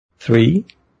3,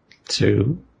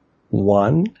 2,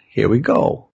 1, here we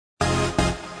go.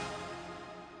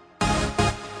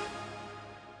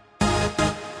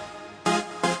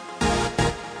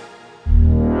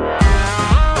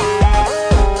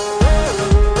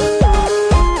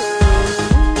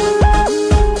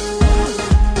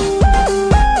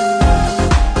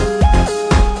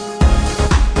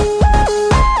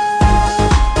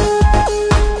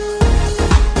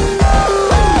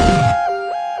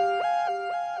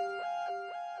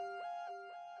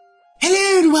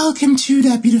 Welcome to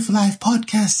That Beautiful Life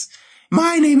podcast.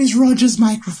 My name is Roger's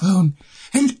Microphone,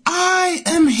 and I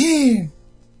am here.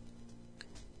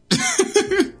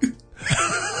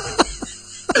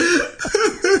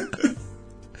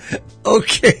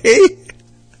 Okay.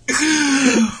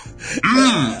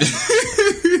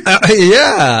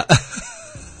 Yeah.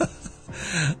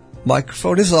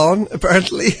 Microphone is on,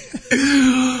 apparently.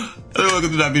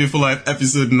 Welcome to That Beautiful Life,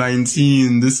 episode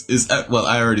 19. This is, well,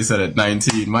 I already said it,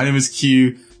 19. My name is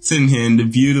Q, sitting here in the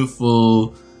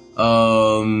beautiful,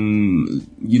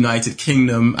 United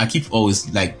Kingdom. I keep always,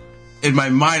 in my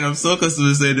mind, I'm so accustomed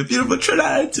to saying the beautiful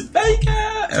Trinidad and Tobago.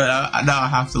 And now I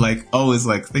have to, always,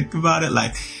 think about it.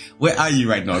 Where are you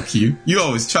right now, Q? You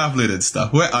always traveling and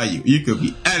stuff. Where are you? You could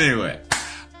be anywhere.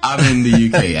 I'm in the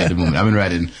UK at the moment. I'm in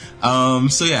Reading.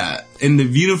 So yeah, in the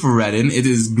beautiful Reading, it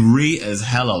is grey as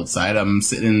hell outside. I'm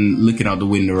sitting looking out the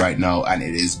window right now, and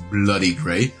it is bloody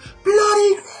grey.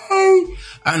 Bloody grey!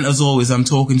 And as always, I'm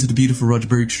talking to the beautiful Roger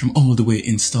Bergstrom all the way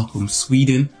in Stockholm,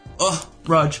 Sweden. Oh,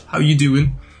 Rog, how you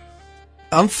doing?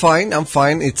 I'm fine.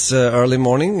 It's early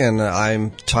morning and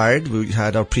I'm tired. We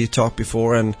had our pre-talk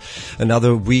before and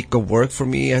another week of work for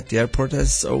me at the airport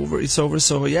is over. It's over.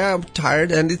 So yeah, I'm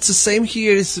tired and it's the same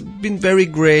here. It's been very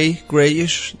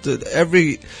grayish.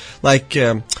 Every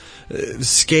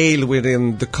scale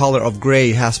within the color of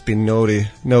gray has been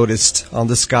noticed on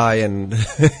the sky and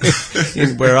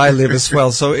in where I live as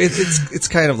well. So it's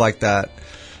kind of like that.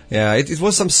 Yeah, it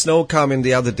was some snow coming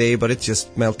the other day, but it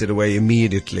just melted away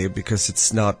immediately because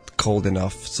it's not cold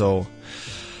enough. So,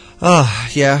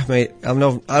 yeah, mate, I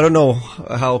don't know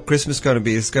how Christmas is going to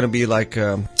be. It's going to be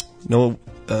no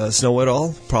snow at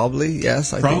all. Probably,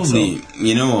 yes, I think so.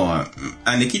 You know,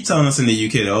 and they keep telling us in the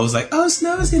UK, they're always like, oh,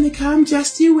 snow is going to come,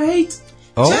 just you wait.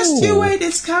 Oh. Just you wait,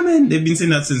 it's coming. They've been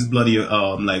saying that since bloody,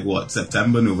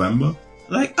 September, November.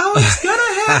 It's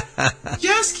gonna hit.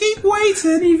 Just keep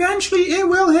waiting. Eventually it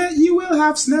will hit. You will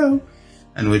have snow.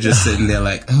 And we're just sitting there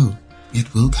oh,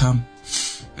 it will come.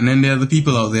 And then there are the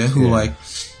people out there who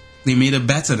they made a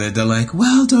bet on it. They're like,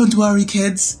 well, don't worry,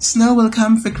 kids. Snow will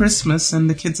come for Christmas. And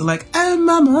the kids are like, oh,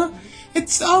 mama,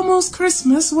 it's almost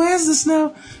Christmas. Where's the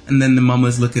snow? And then the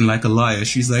mama's looking like a liar.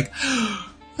 She's like,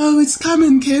 oh, it's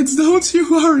coming, kids. Don't you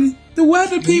worry. The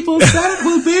weather people said it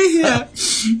will be here.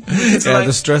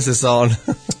 The stress is on.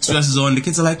 Stress is on. The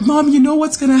kids are like, Mom, you know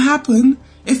what's going to happen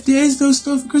if there is no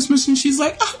snow for Christmas? And she's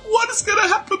like, what is going to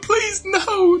happen? Please,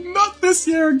 no, not this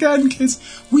year again, kids.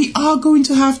 We are going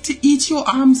to have to eat your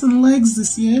arms and legs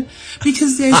this year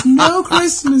because there's no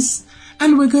Christmas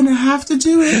and we're going to have to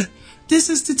do it. This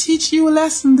is to teach you a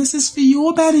lesson. This is for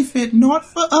your benefit, not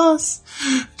for us.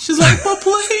 She's like, well,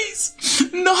 please,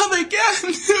 not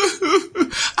again.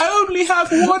 I only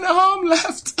have one arm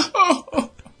left.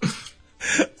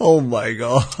 Oh my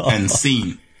God. And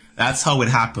scene. That's how it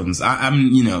happens.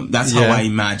 That's how I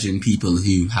imagine people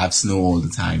who have snow all the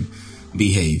time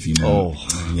behave, Oh.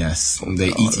 Yes.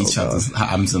 They eat each other's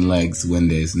arms and legs when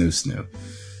there's no snow.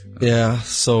 Yeah,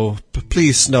 so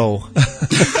please, snow.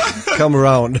 Come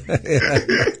around.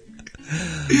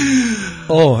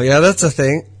 Oh, yeah, that's a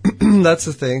thing. That's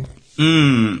a thing.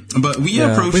 But we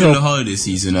are approaching the holiday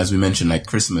season, as we mentioned, like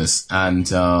Christmas.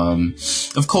 And,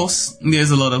 of course,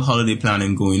 there's a lot of holiday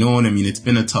planning going on. I mean, it's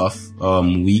been a tough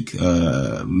week.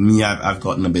 I've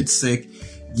gotten a bit sick.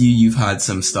 You've had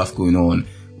some stuff going on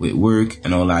with work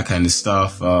and all that kind of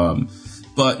stuff.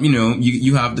 But,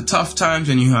 you have the tough times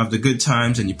and you have the good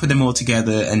times and you put them all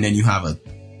together and then you have a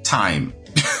time.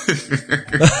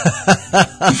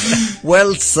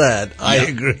 Well said. I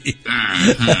agree.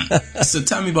 Mm-hmm. So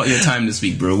tell me about your time this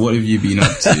week, bro. What have you been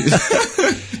up to?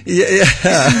 Yeah,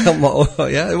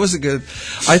 it was a good.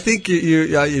 I think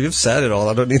you've said it all.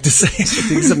 I don't need to say it. I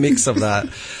think it's a mix of that.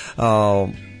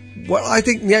 Well, I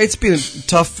think, it's been a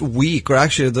tough week, or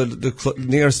actually the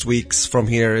nearest weeks from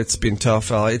here, it's been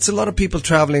tough. It's a lot of people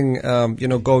traveling,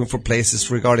 going for places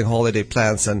regarding holiday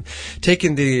plans and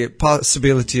taking the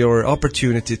possibility or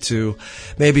opportunity to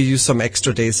maybe use some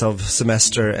extra days of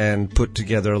semester and put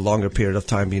together a longer period of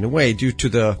time being away due to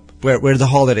the where the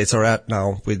holidays are at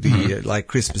now with the like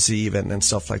Christmas Eve and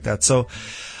stuff like that. So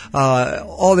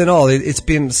all in all, it's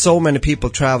been so many people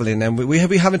traveling, and we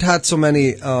haven't had so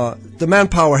many. The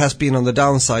manpower has been on the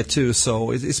downside too,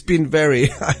 so it's been very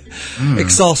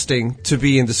exhausting to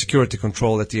be in the security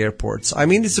control at the airports. I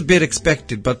mean, it's a bit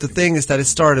expected, but the thing is that it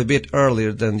started a bit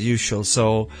earlier than usual,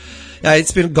 so. Yeah,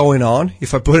 it's been going on,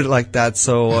 if I put it like that.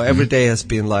 So every day has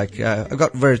been like, I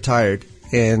got very tired,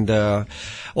 and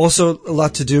also a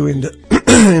lot to do in the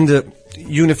in the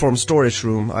uniform storage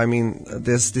room. I mean,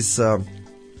 there's this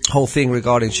whole thing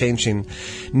regarding changing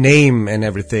name and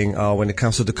everything when it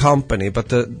comes to the company. But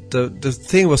the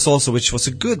thing was also, which was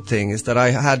a good thing, is that I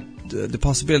had the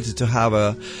possibility to have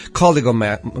a colleague of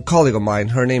mine.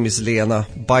 Her name is Lena,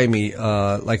 by me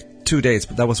like 2 days,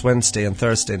 but that was Wednesday and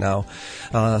Thursday now,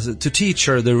 to teach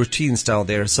her the routines down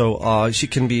there, so she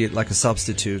can be like a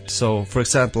substitute. So, for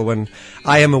example, when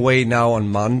I am away now on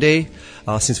Monday,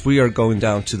 since we are going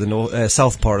down to the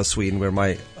south part of Sweden, where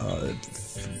my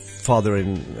father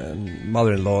and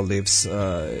mother-in-law lives,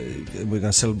 we're going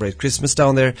to celebrate Christmas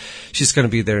down there. She's going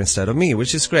to be there instead of me,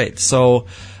 which is great. So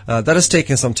that has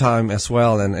taken some time as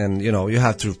well, and you know, you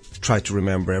have to try to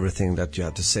remember everything that you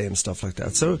have to say and stuff like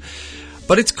that. So.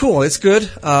 But it's cool, it's good.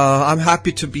 I'm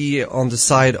happy to be on the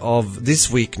side of this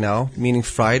week now, meaning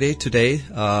Friday today,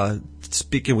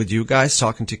 speaking with you guys,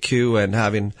 talking to Q and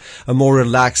having a more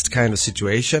relaxed kind of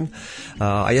situation.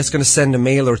 I just going to send a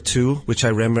mail or two, which I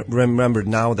remembered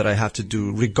now that I have to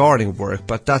do regarding work,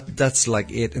 but that's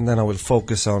like it. And then I will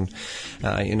focus on,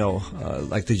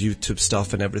 like the YouTube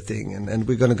stuff and everything. And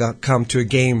we're going to come to a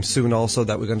game soon also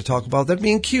that we're going to talk about that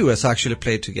me and Q has actually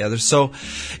played together. So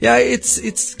yeah,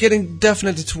 it's getting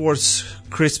definitely towards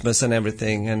Christmas and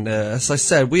everything, and as I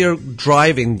said, we are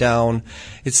driving down.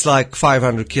 It's like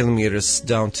 500 kilometers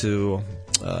down to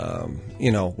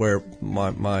where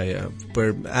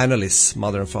where Annalise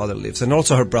mother and father lives, and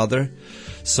also her brother.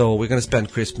 So we're going to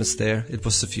spend Christmas there. It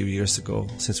was a few years ago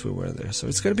since we were there, so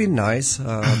it's going to be nice.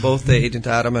 Both the agent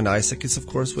Adam and Isaac is of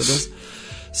course with us,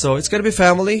 so it's going to be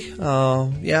family.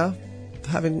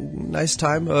 Having nice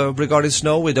time. Regarding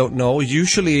snow, we don't know.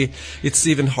 Usually it's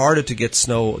even harder to get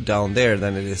snow down there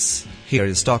than it is here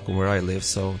in Stockholm where I live,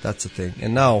 so that's the thing.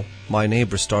 And now my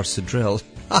neighbor starts to drill.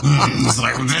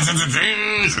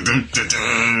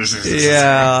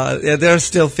 Yeah, they're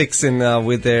still fixing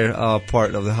with their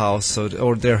part of the house,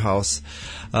 or their house.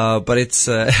 But it's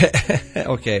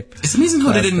okay. It's amazing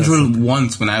how they didn't drill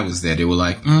once when I was there. They were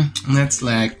like, let's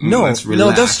relax. No,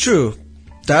 that's true.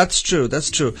 That's true.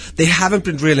 They haven't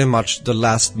been drilling much the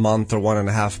last month or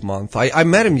 1.5 months. I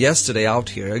met him yesterday out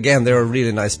here. Again, they're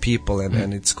really nice people,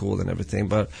 and it's cool and everything.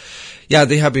 But yeah,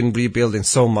 they have been rebuilding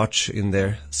so much in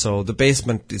there. So the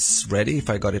basement is ready, if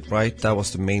I got it right. That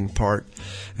was the main part.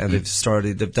 And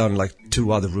they've done like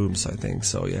 2 other rooms, I think.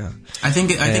 So yeah. I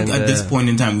think at this point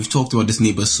in time, we've talked about this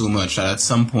neighbor so much that at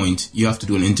some point you have to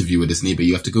do an interview with this neighbor.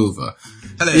 You have to go over.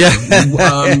 Hello.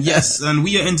 Yeah. Yes, and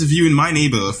we are interviewing my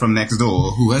neighbor from next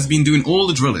door who has been doing all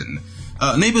the drilling.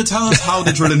 Neighbor, tell us how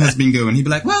the drilling has been going. He'd be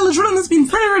like, well, the drilling has been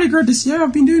pretty, really good this year.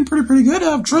 I've been doing pretty good.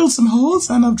 I've drilled some holes,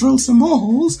 and I've drilled some more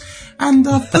holes, and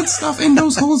I've put stuff in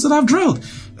those holes that I've drilled.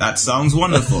 That sounds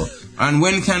wonderful. And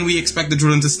when can we expect the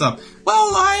drilling to stop?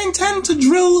 Well, I intend to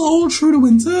drill all through the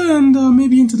winter, and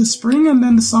maybe into the spring, and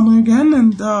then the summer again,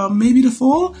 and maybe the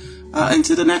fall,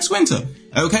 into the next winter.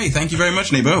 Okay, thank you very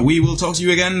much, neighbor. We will talk to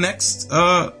you again next,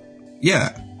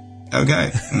 yeah.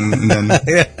 Okay. And then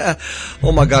yeah.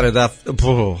 Oh my God, I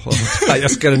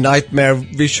just get a nightmare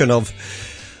vision of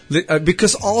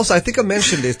because also I think I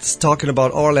mentioned it talking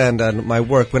about Arlanda and my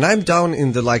work. When I'm down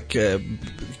in the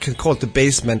you can call it the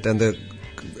basement and the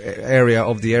area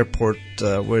of the airport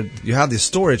where you have this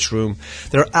storage room,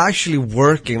 they're actually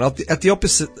working at the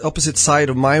opposite side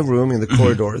of my room in the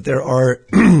corridor. There are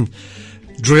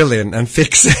drilling and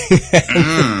fixing.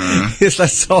 It's like,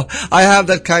 so I have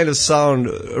that kind of sound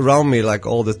around me like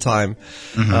all the time.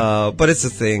 But it's a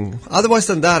thing. Otherwise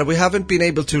than that, we haven't been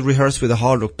able to rehearse with the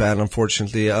Hard Rock band,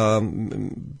 unfortunately.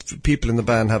 People in the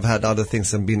band have had other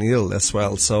things and been ill as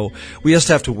well. So we just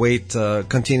have to wait,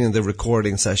 continuing the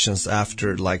recording sessions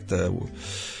after like the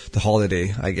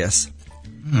holiday, I guess.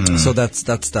 So that's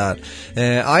that.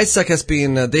 Isaac has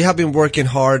been. They have been working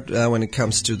hard when it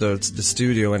comes to the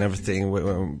studio and everything,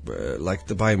 like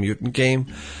the Biomutant game.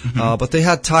 But they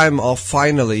had time off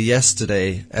finally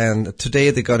yesterday, and today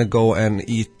they're gonna go and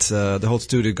eat. The whole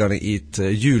studio gonna eat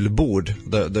julbord,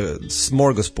 the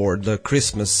smorgasbord, the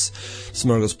Christmas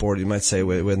smorgasbord, you might say,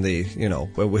 when they,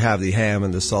 where we have the ham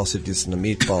and the sausages and the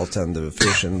meatballs and the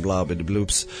fish and blah blah the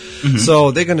bloops. So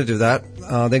they're gonna do that.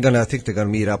 I think they're gonna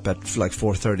meet up at like 4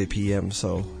 4:30 p.m.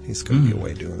 So he's going to be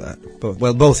away doing that. But,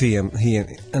 well, both he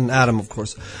and Adam, of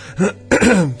course.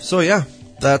 So yeah,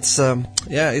 that's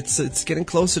it's getting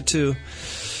closer to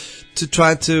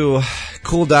try to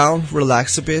cool down,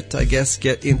 relax a bit. I guess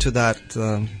get into that.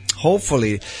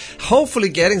 Hopefully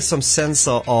getting some sense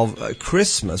of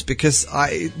Christmas, because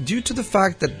due to the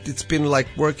fact that it's been like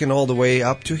working all the way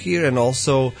up to here, and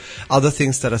also other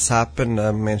things that has happened.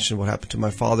 I mentioned what happened to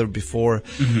my father before,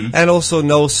 and also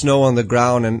no snow on the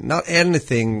ground, and not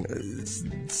anything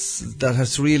that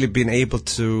has really been able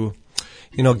to,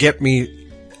 get me,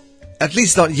 at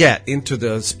least not yet, into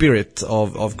the spirit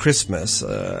of Christmas.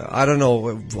 I don't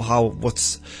know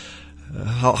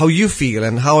how you feel,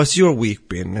 and how has your week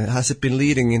been? Has it been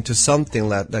leading into something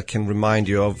that can remind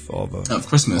you of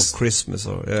Christmas? Of Christmas,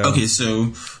 or Okay, so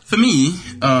for me,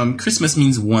 Christmas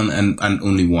means one and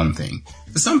only one thing.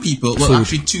 For some people, well, food.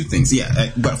 Actually two things.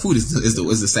 Yeah, but food is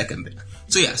the second thing.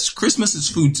 So yes, Christmas is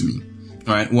food to me.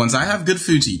 All right, once I have good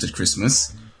food to eat at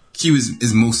Christmas, Q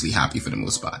is mostly happy for the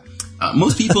most part.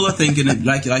 Most people are thinking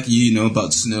like you,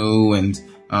 about snow and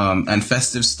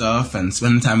festive stuff and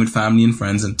spending time with family and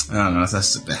friends, and I don't know,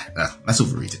 that's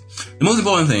overrated. The most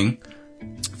important thing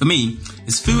for me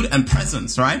is food and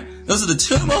presents, right? Those are the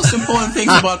two most important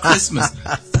things about Christmas.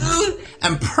 Food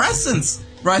and presents,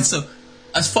 right? So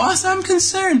as far as I'm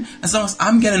concerned, as long as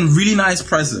I'm getting really nice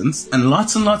presents and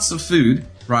lots of food,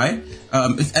 right?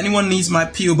 If anyone needs my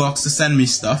P.O. box to send me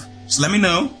stuff, just let me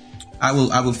know. I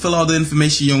will fill out the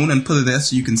information and put it there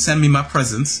so you can send me my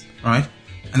presents, right?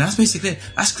 And that's basically it.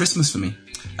 That's Christmas for me.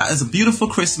 That is a beautiful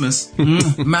Christmas.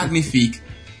 Magnifique.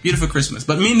 Beautiful Christmas.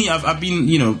 But mainly I've been,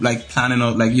 planning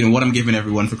out, what I'm giving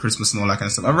everyone for Christmas and all that kind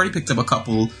of stuff. I've already picked up a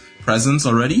couple presents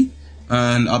already.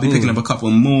 And I'll be picking up a couple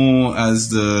more as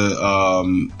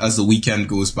the weekend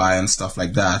goes by and stuff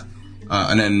like that.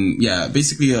 And then,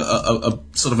 basically a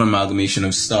sort of amalgamation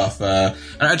of stuff. And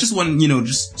I just want,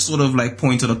 just sort of like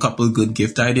point out a couple of good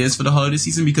gift ideas for the holiday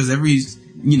season, because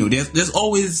there's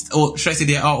always, or should I say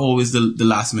there are always the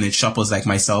last minute shoppers like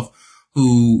myself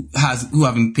who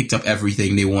haven't picked up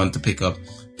everything they want to pick up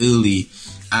early.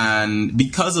 And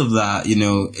because of that,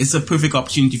 it's a perfect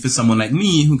opportunity for someone like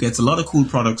me who gets a lot of cool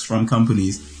products from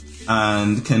companies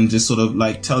and can just sort of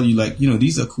like tell you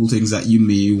these are cool things that you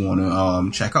may want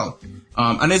to check out.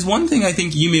 And there's one thing I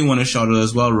think you may want to shout out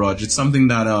as well, Rog. It's something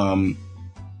that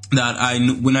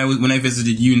when I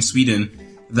visited you in Sweden,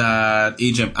 that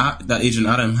Agent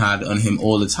Adam had on him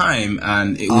all the time,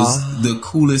 and it was the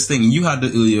coolest thing. You had the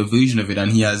earlier version of it,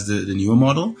 and he has the newer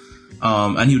model,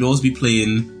 and he would always be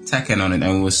playing Tekken on it,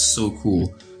 and it was so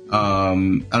cool. I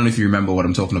don't know if you remember what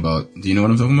I'm talking about. Do you know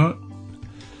what I'm talking about?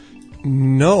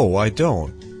 No, I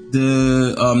don't.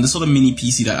 The sort of mini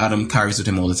PC that Adam carries with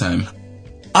him all the time.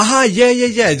 Aha, yeah,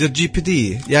 the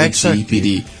GPD. Yeah, exactly.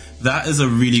 GPD. That is a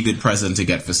really good present to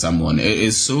get for someone. It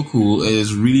is so cool. It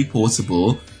is really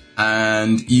portable,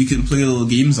 and you can play little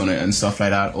games on it and stuff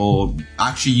like that, or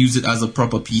actually use it as a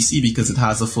proper PC because it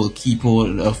has a full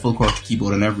keyboard, a full QWERTY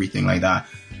keyboard and everything like that.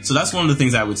 So that's one of the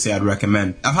things I would say I'd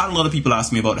recommend. I've had a lot of people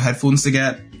ask me about headphones to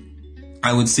get.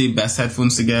 I would say best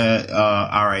headphones to get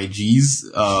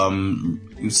RIGs.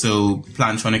 So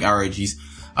Plantronic RIGs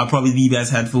are probably the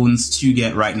best headphones to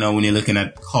get right now when you're looking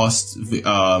at cost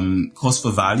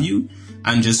for value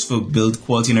and just for build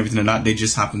quality and everything like that. They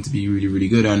just happen to be really, really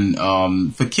good.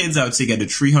 And for kids, I would say get the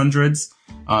 300s.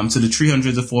 So the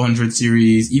 300s, the 400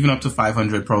 series, even up to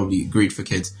 500, probably great for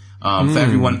kids. For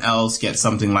everyone else, get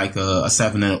something like a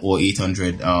 7 or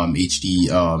 800 HD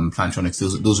Plantronics.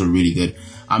 Those are really good.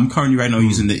 I'm currently right now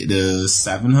using the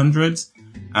 700s.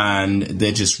 And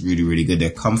they're just really, really good. They're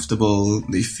comfortable.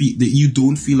 You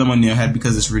don't feel them on your head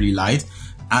because it's really light.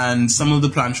 And some of the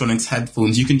Plantronics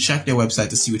headphones, you can check their website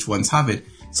to see which ones have it.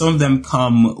 Some of them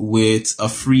come with a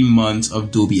free month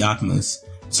of Dolby Atmos.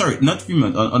 Sorry, not free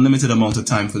month, unlimited amount of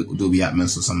time for Dolby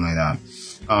Atmos or something like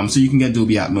that. So you can get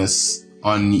Dolby Atmos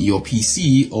on your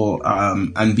PC or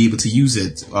and be able to use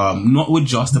it, not with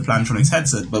just the Plantronics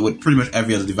headset, but with pretty much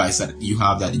every other device that you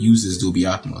have that uses Dolby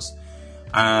Atmos.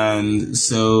 And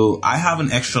so I have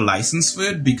an extra license for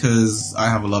it because I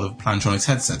have a lot of Plantronics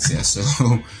headsets here. So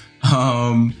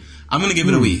I'm going to give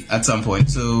it away at some point.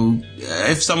 So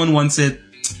if someone wants it,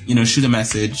 shoot a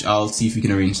message. I'll see if we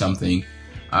can arrange something.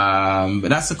 But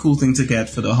that's a cool thing to get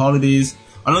for the holidays.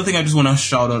 Another thing I just want to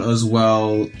shout out as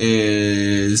well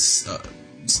is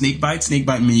Snakebite.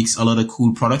 Snakebite makes a lot of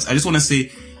cool products. I just want to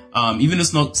say, even though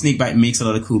Snakebite makes a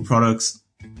lot of cool products,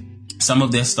 some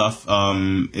of their stuff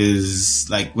is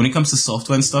like, when it comes to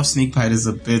software and stuff, Snakebite is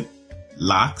a bit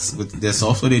lax with their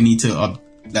software. They need to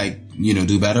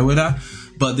do better with that.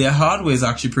 But their hardware is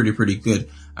actually pretty good.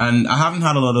 And I haven't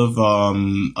had a lot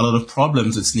of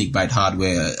problems with Snakebite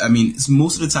hardware. I mean,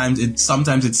 most of the time,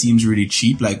 sometimes it seems really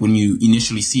cheap. Like when you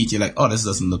initially see it, you're like, oh, this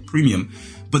doesn't look premium.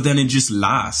 But then it just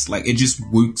lasts. Like it just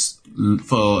works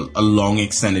for a long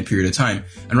extended period of time.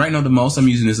 And right now the mouse I'm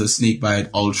using is a Snakebite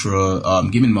Ultra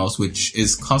gaming mouse, which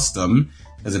is custom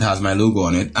as it has my logo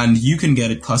on it. And you can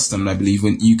get it custom, I believe,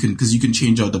 because you can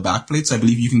change out the back plate. So I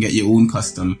believe you can get your own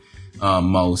custom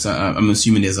mouse. I'm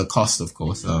assuming there's a cost, of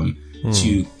course,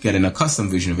 to getting a custom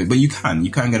version of it. But you can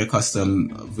get a custom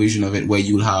version of it where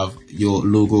you'll have your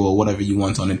logo or whatever you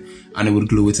want on it, and it would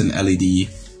glow with an LED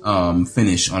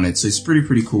finish on it. So it's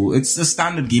pretty cool. It's a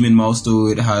standard gaming mouse though.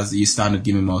 It has the standard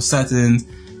gaming mouse settings,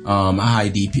 a high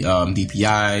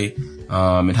DPI,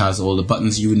 it has all the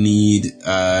buttons you would need,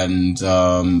 and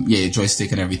your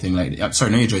joystick and everything like that.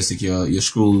 Sorry, not your joystick, your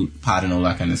scroll pad and all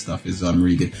that kind of stuff is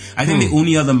really good. I think the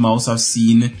only other mouse I've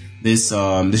seen this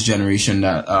generation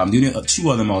that the only two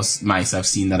other mice I've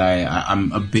seen that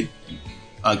I'm a bit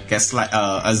as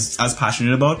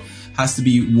passionate about has to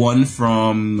be one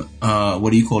from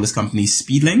what do you call this company,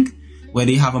 Speedlink, where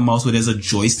they have a mouse where there's a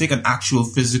joystick, an actual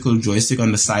physical joystick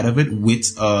on the side of it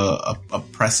with a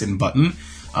pressing button.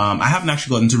 I haven't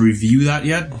actually gotten to review that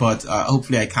yet, but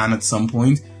hopefully I can at some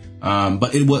point.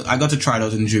 But I got to try it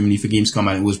out in Germany for Gamescom,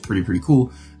 and it was pretty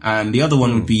cool. And the other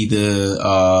one would be the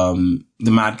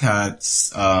Mad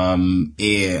Catz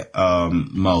Air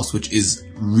mouse, which is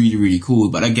really cool.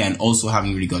 But again, also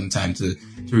haven't really gotten time to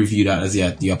review that as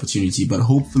yet, the opportunity. But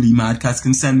hopefully Mad Catz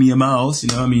can send me a mouse. You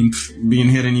know, I mean, been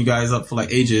hitting you guys up for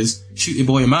like ages. Shoot your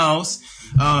boy a mouse.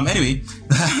 Anyway,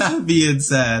 that being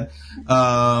said,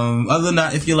 other than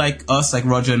that, if you like us, like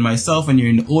Roger and myself, and you're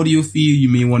in the audio field, you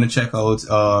may want to check out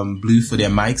Blue for their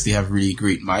mics. They have really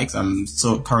great mics. I'm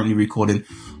currently recording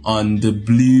on the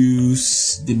Blue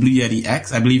Yeti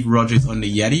X. I believe Roger's on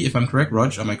the Yeti, if I'm correct.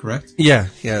 Rog, am I correct? Yeah,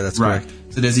 that's right.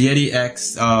 Correct. So there's the Yeti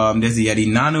X, there's the Yeti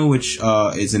Nano, which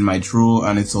is in my drawer,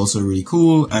 and it's also really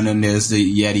cool. And then there's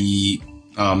the Yeti,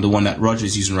 the one that Roger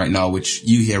is using right now, which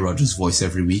you hear Roger's voice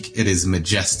every week. It is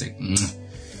majestic.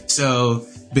 So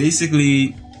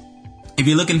basically, if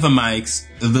you're looking for mics,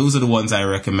 those are the ones I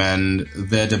recommend.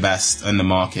 They're the best in the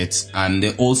market, and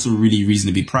they're also really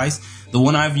reasonably priced. The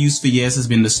one I've used for years has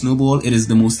been the Snowball. It is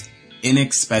the most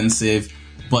inexpensive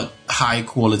but high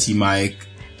quality mic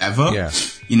ever. Yeah.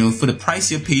 You know, for the price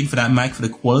you're paying for that mic, for the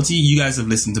quality, you guys have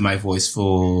listened to my voice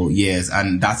for years,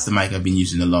 and that's the mic I've been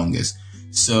using the longest.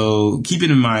 So keep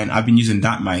it in mind, I've been using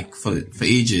that mic for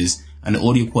ages, and the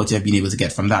audio quality I've been able to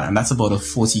get from that, and that's about a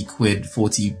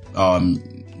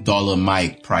 $40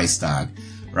 mic price tag,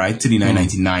 right?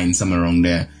 $39.99, somewhere around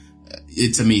there.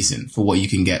 It's amazing for what you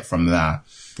can get from that.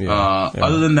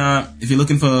 Other than that, if you're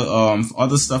looking for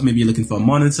other stuff, maybe you're looking for a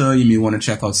monitor, you may want to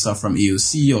check out stuff from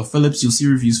AOC or Philips. You'll see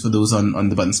reviews for those on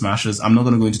the Button Smashers. I'm not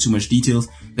going to go into too much details.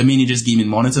 They're mainly just gaming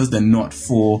monitors. They're not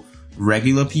for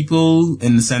regular people,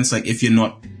 in the sense like if you're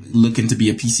not looking to be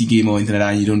a PC gamer or anything like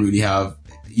that, and you don't really have,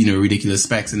 you know, ridiculous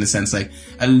specs, in the sense like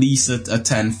at least a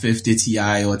 1050 Ti or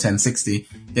a 1060,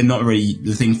 they're not really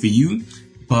the thing for you.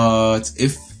 But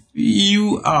if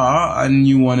you are and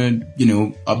you want to, you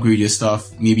know, upgrade your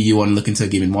stuff, maybe you want to look into a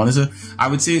gaming monitor, I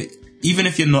would say even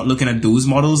if you're not looking at those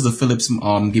models, the Philips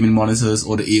gaming monitors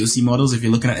or the AOC models, if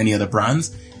you're looking at any other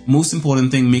brands, most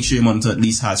important thing, make sure your monitor at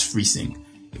least has FreeSync.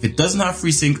 If it doesn't have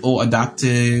FreeSync or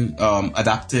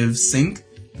adaptive sync,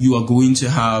 you are going to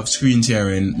have screen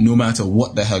tearing no matter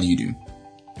what the hell you do.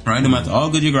 Right? No matter how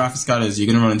good your graphics card is, you're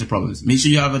going to run into problems. Make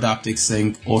sure you have adaptive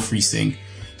sync or FreeSync.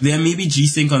 There may be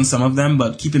G-Sync on some of them,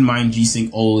 but keep in mind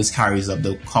G-Sync always carries up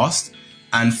the cost,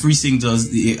 and FreeSync does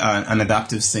an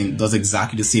adaptive sync does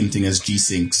exactly the same thing as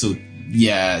G-Sync. So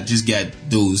yeah, just get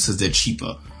those because they're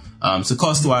cheaper. So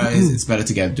cost-wise, it's better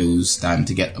to get those than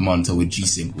to get a monitor with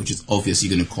G-Sync, which is obviously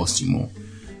going to cost you more.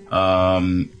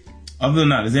 Other than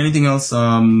that, is there anything else?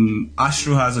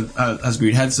 Astro has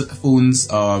great headphones.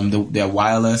 They're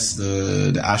wireless,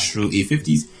 the Astro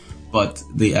A50s, but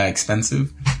they are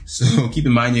expensive. So keep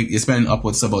in mind you're spending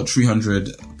upwards of about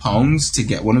 £300 to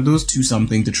get one of those,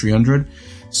 2-something to 300.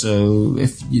 So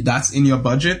if that's in your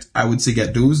budget, I would say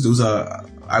get those. Those are,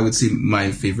 I would say,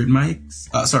 my favorite mics.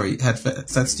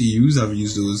 Headsets to use. I've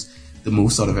used those the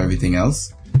most out of everything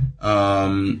else.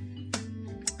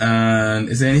 And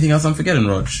is there anything else I'm forgetting,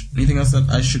 Rog? Anything else that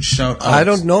I should shout out? I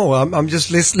don't know. I'm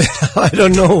just listening. I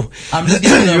don't know. I'm just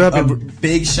giving a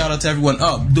big shout out to everyone.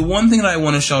 Oh, the one thing that I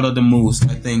want to shout out the most,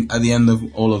 I think, at the end of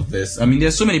all of this, I mean,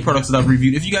 there's so many products that I've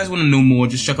reviewed. If you guys want to know more,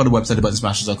 just check out the website,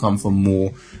 thebuttonsmashers.com, for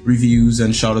more reviews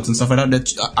and shout outs and stuff like that.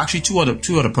 There's actually two other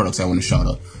products I want to shout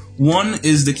out. One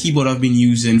is the keyboard I've been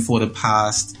using for the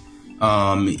past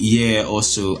year or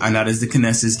so, and that is the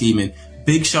Kinesis Gaming.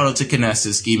 Big shout out to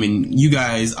Kinesis Gaming. You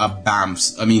guys are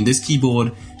BAMFs. I mean, this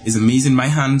keyboard is amazing. My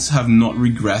hands have not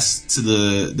regressed to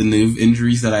the nerve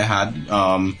injuries that I had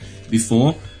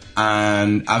before,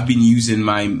 and I've been using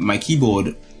my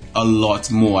keyboard a lot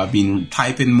more. I've been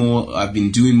typing more, I've been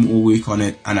doing more work on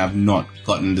it, and I've not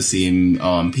gotten the same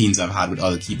pains I've had with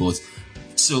other keyboards.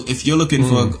 So if you're looking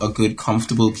for a good,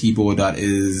 comfortable keyboard that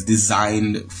is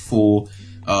designed for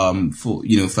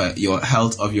your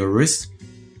health of your wrist,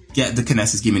 get the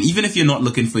Kinesis Gaming. Even if you're not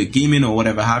looking for gaming or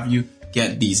whatever have you,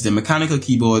 get these. The mechanical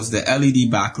keyboards, the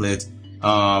LED backlit,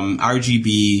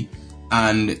 RGB,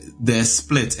 and they're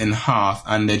split in half,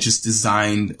 and they're just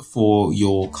designed for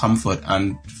your comfort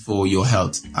and for your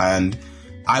health. And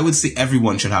I would say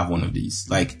everyone should have one of these.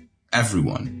 Like,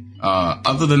 everyone.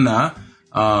 Other than that,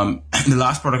 the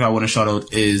last product I want to shout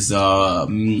out is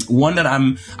one that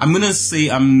I'm gonna say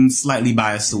I'm slightly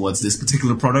biased towards this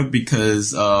particular product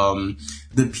because the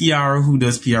PR who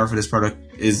does PR for this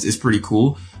product is pretty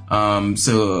cool.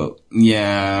 So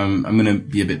yeah, I'm gonna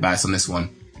be a bit biased on this one.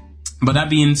 But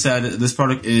that being said, this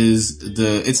product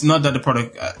it's not that the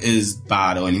product is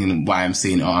bad or anything why I'm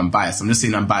saying, I'm biased. I'm just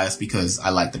saying I'm biased because I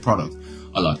like the product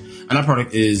a lot. And that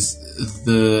product is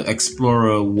the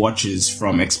Explorer watches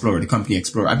from Explorer, the company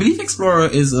Explorer. I believe Explorer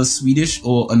is a Swedish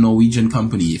or a Norwegian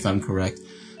company, if I'm correct.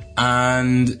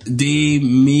 And they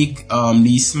make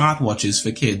these smartwatches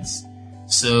for kids.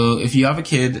 So if you have a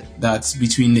kid that's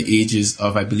between the ages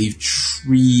of, I believe,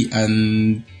 3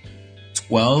 and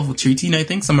 12 or 13, I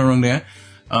think, somewhere around there,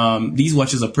 these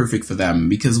watches are perfect for them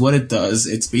because what it does,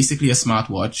 it's basically a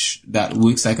smartwatch that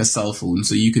works like a cell phone.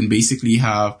 So you can basically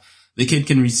the kid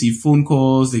can receive phone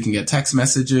calls, they can get text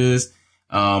messages,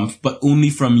 but only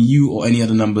from you or any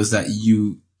other numbers that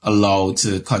you allow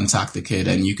to contact the kid,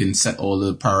 and you can set all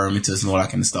the parameters and all that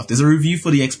kind of stuff. There's a review for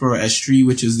the Explorer S3,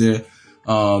 which is their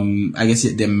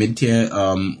mid-tier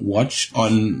watch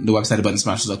on the website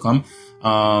buttonsmashers.com.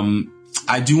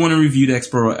 I do want to review the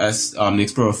Explorer the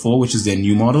Explorer 4, which is their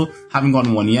new model. Haven't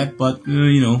gotten one yet, but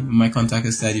my contact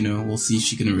has said, we'll see if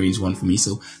she can arrange one for me.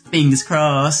 So fingers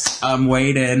crossed. I'm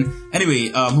waiting. Anyway,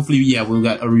 hopefully, we'll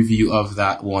get a review of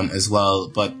that one as well.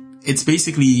 But it's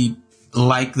basically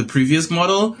like the previous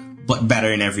model, but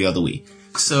better in every other way.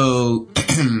 So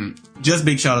just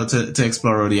big shout out to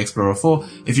Explorer, the Explorer 4.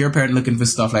 If you're a parent looking for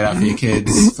stuff like that for your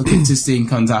kids, for kids to stay in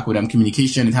contact with them,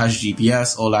 communication, it has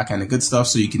GPS, all that kind of good stuff,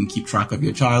 so you can keep track of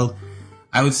your child.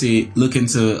 I would say look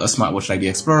into a smartwatch like the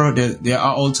Explorer. There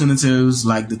are alternatives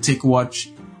like the TicWatch.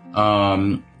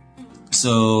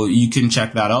 So you can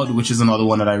check that out, which is another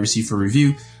one that I received for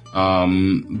review.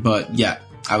 But yeah,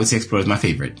 I would say Explorer is my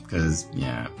favorite because,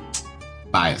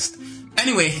 biased.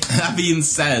 Anyway, that being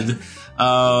said,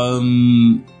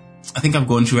 I think I've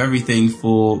gone through everything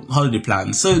for holiday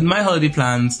plans. So my holiday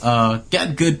plans are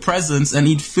get good presents and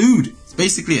eat food. That's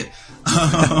basically it.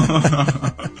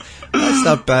 That's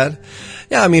not bad.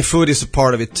 Yeah, I mean, food is a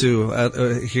part of it too,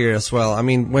 here as well. I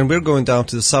mean, when we're going down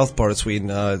to the south part of Sweden,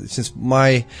 since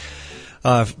my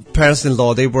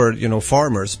parents-in-law, they were,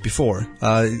 farmers before.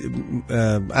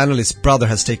 Annalie's brother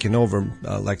has taken over,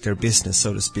 like their business,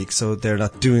 so to speak. So they're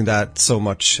not doing that so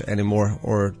much anymore,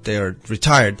 or they're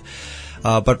retired.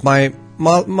 But my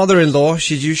mother-in-law,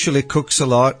 she usually cooks a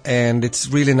lot, and it's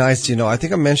really nice, I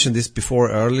think I mentioned this before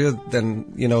earlier, then,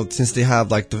 since they have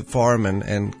like the farm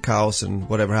and cows and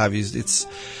whatever have you,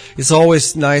 it's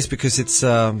always nice because it's,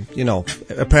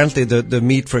 apparently the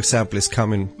meat, for example, is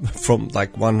coming from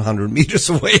like 100 meters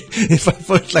away, if I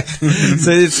put it like,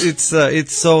 so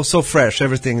it's so fresh.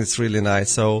 Everything is really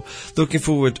nice. So looking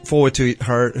forward to eat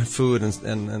her food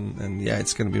and yeah,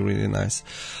 it's going to be really nice.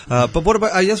 But what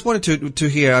about, I just wanted to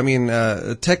hear, I mean,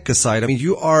 tech aside, I mean,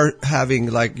 you are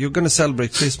having you're going to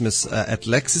celebrate Christmas at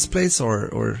Lex's place or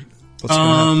what's going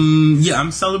to happen? Yeah,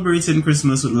 I'm celebrating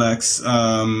Christmas with Lex,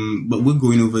 but we're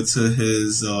going over to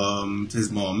his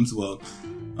mom's. Well,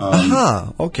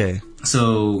 okay.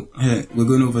 So we're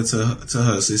going over to her, so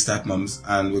his stepmom's,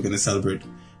 and we're going to celebrate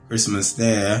Christmas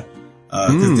there.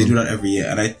 Because they do that every year,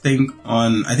 and I think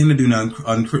they're doing it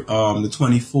on the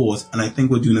 24th, and I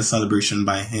think we're doing a celebration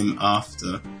by him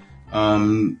after.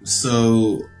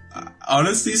 So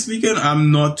honestly speaking,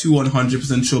 I'm not too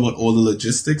 100% sure about all the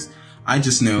logistics. I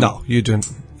just know. No, you don't.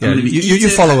 Yeah, you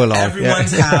follow along.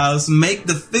 Everyone's house, make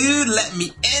the food, let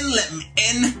me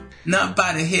in, not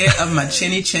by the hair of my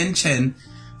chinny chin chin.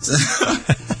 So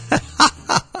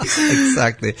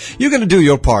Exactly. You're going to do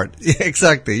your part.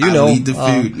 Exactly. I'll eat the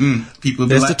food. People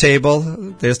there's the table,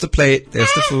 there's the plate,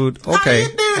 there's the food. Okay.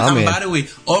 I'm in. By the way,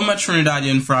 all my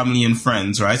Trinidadian family and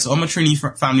friends, right? So all my Trini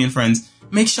family and friends,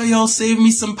 make sure y'all save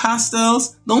me some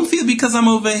pastels. Don't feel because I'm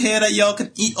over here that y'all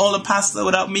can eat all the pastel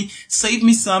without me. Save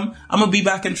me some. I'm going to be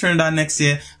back in Trinidad next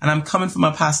year, and I'm coming for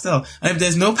my pastel. And if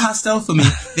there's no pastel for me,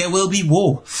 there will be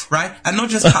war, right? And not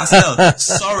just pastel,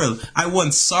 sorrel. I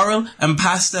want sorrel and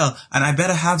pastel, and I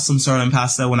better have some sorrel and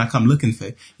pastel when I come looking for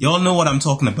it. Y'all know what I'm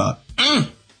talking about. Let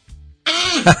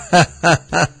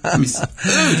me see.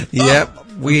 Yep.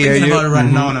 I'm thinking about it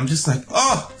right now, and I'm just like,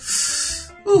 oh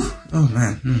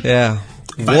man. Yeah.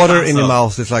 Water in your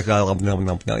mouth is like,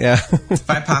 yeah. If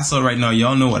I pass out right now,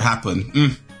 y'all know what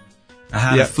happened. I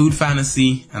had a food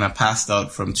fantasy, and I passed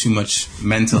out from too much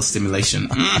mental stimulation.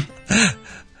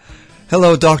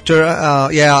 Hello, doctor.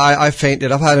 I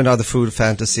fainted. I've had another food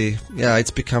fantasy. Yeah,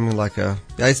 it's becoming like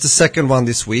it's the second one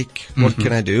this week. What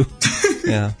can I do?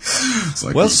 Yeah.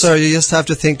 Like well, sir, you just have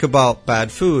to think about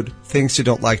bad food, things you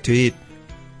don't like to eat.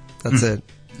 That's it.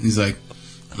 He's like,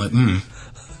 what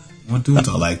don't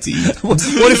I like to eat? What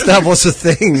if that was a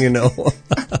thing, you know?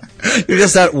 You're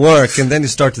just at work, and then you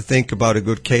start to think about a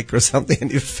good cake or something,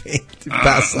 and you faint. You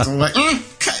pass out. I'm like,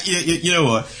 you know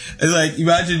what? It's like,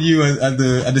 imagine you at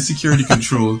the security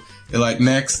control. You're like,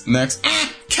 next,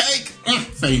 cake,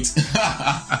 faint.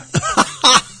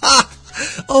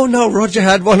 Oh no, Roger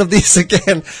had one of these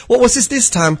again. What was this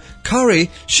time? Curry?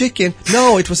 Chicken?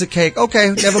 No, it was a cake. Okay,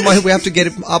 never mind. We have to get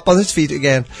him up on his feet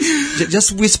again.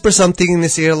 Just whisper something in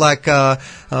his ear like, I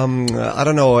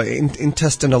don't know,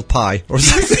 intestinal pie or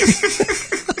something.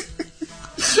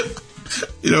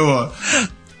 You know what?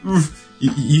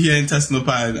 You hear intestinal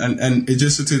pie, and it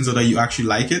just turns out that you actually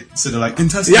like it. So they're like,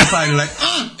 intestinal pie, and you're like,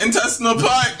 intestinal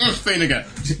pie, faint again.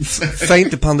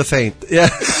 Faint upon the faint. Yeah.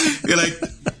 You're like,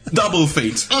 double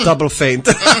faint. Double faint.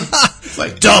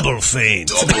 Like, double faint.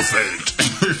 Double faint.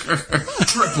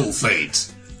 Triple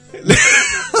faint.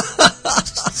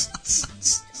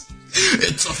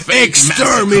 It's a fake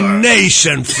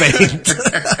extermination faint.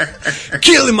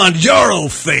 Kilimanjaro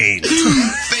faint.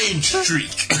 Faint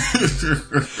streak.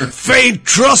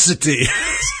 Faintrosity.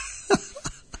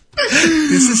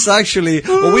 This is actually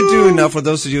what we're doing now. For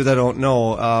those of you that don't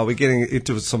know, we're getting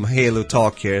into some Halo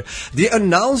talk here. The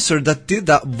announcer that did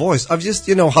that voice, I've just,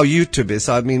 you know how YouTube is.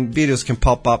 I mean, videos can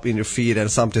pop up in your feed,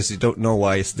 and sometimes you don't know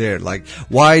why it's there. Like,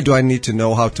 why do I need to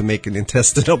know how to make an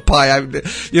intestinal pie?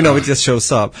 It just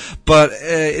shows up. But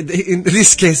in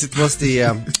this case, it was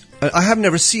the. I have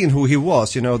never seen who he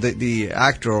was, the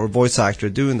actor or voice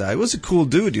actor doing that. It was a cool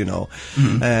dude,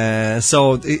 Mm-hmm.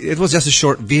 So it was just a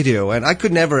short video, and I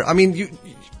could never. I mean, you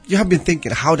have been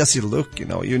thinking, how does he look? You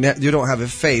don't have a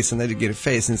face, and then you get a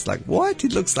face, and it's like, what? He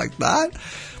looks like that?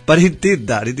 But he did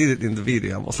that. He did it in the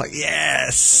video. I was like,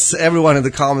 yes! Everyone in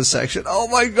the comment section, oh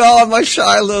my God, my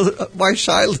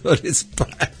childhood is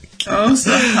back. Oh,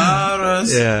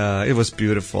 Saharas. Yeah, it was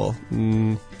beautiful.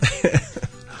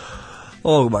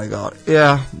 Oh my God,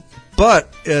 yeah.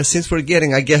 But since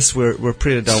I guess we're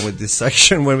pretty done with this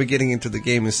section. When we're getting into the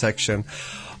gaming section,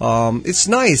 it's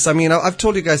nice. I mean, I've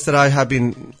told you guys that I have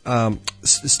been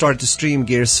started to stream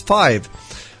Gears 5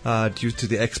 due to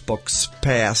the Xbox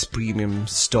Pass Premium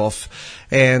stuff,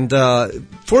 and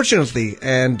fortunately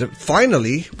and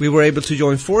finally we were able to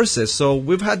join forces. So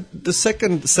we've had the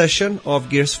second session of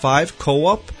Gears 5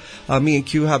 co-op. Me and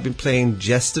Q have been playing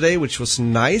yesterday, which was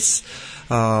nice.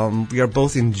 We are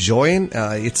both enjoying.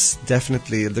 It's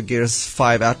definitely the Gears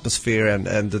 5 atmosphere,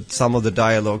 and some of the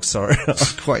dialogues are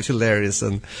quite hilarious,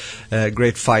 and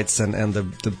great fights, and the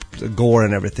gore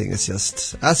and everything is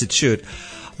just as it should.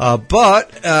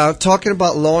 But talking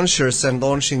about launchers and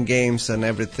launching games and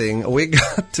everything, we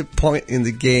got to a point in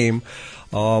the game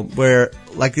where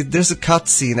there's a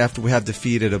cutscene after we have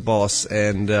defeated a boss,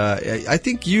 and I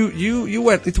think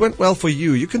it went well for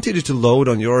you. You continued to load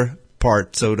on your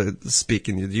part, so to speak,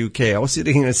 in the UK. I was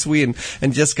sitting here in Sweden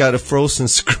and just got a frozen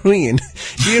screen,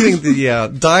 hearing the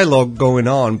dialogue going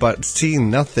on, but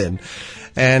seeing nothing.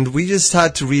 And we just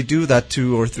had to redo that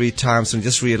 2 or 3 times and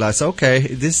just realize, okay,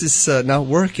 this is not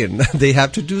working. They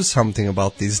have to do something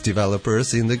about these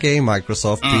developers in the game.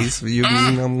 Microsoft, please.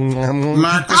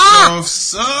 Microsoft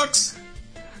sucks.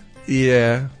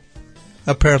 Yeah.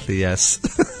 Apparently, yes.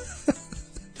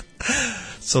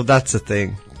 So that's the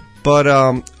thing. But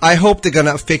I hope they're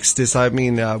gonna fix this. I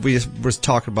mean, we were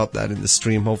talking about that in the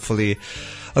stream. Hopefully,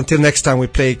 until next time we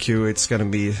play Q, it's gonna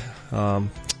be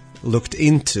looked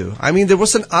into. I mean, there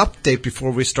was an update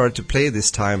before we started to play this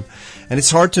time, and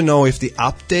it's hard to know if the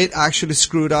update actually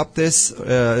screwed up this,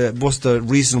 was the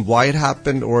reason why it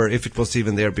happened, or if it was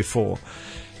even there before,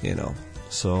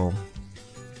 So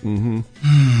But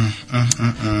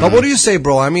what do you say,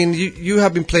 bro? I mean, you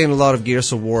have been playing a lot of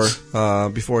Gears of War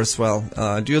before as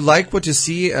well. Do you like what you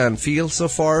see and feel so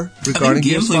far regarding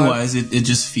Gears? Gameplay-wise, it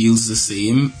just feels the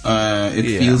same.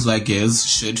 It feels like Gears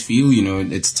should feel. You know,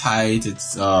 it's tight.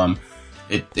 It's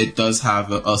it does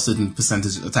have a certain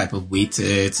percentage, a type of weight to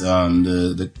it.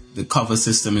 The cover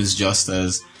system is just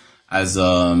as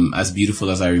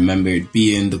beautiful as I remember it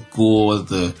being. The gore,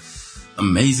 the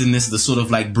amazingness, the sort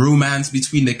of like bromance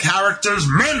between the characters,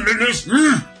 manliness, you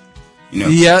know.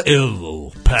 Yeah,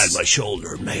 ew, pat my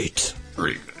shoulder, mate.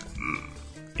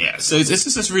 Yeah, so it's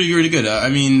just really, really good. I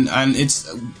mean, and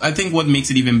I think what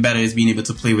makes it even better is being able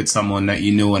to play with someone that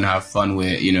you know and have fun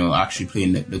with, you know, actually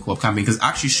playing the co-op campaign. Because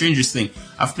actually, strangest thing,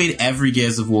 I've played every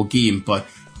Gears of War game, but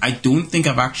I don't think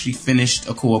I've actually finished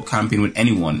a co-op campaign with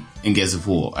anyone in Gears of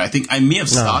War. I think I may have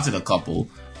started a couple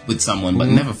with someone, but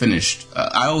never finished.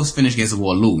 I always finish Gears of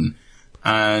War alone.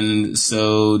 And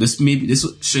so this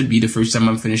should be the first time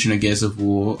I'm finishing a Gears of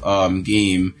War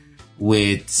game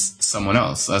with someone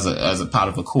else as a part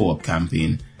of a co-op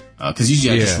campaign. Cause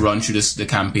usually I just run through the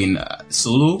campaign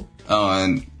solo.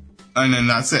 And then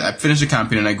that's it. I finish the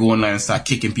campaign and I go online and start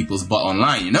kicking people's butt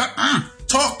online, you know?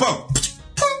 Talk about.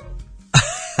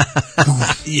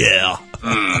 Yeah.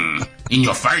 In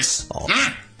your face.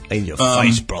 In your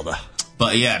face, brother.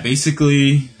 But yeah,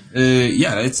 basically,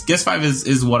 it's Gears 5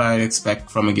 is what I expect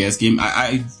from a Gears game.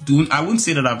 I wouldn't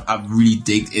say that I've really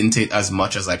digged into it as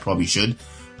much as I probably should.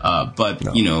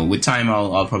 But you know, with time,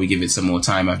 I'll probably give it some more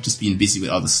time. I've just been busy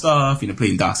with other stuff, you know,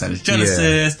 playing Darksiders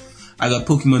Genesis. I got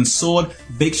Pokemon Sword.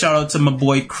 Big shout out to my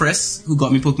boy Chris, who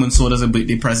got me Pokemon Sword as a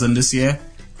birthday present this year.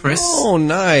 Chris. Oh,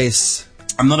 nice.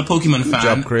 I'm not a Pokemon fan,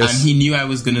 job, Chris. and he knew I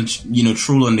was gonna, you know,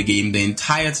 troll on the game the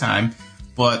entire time.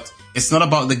 But it's not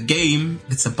about the game,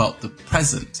 it's about the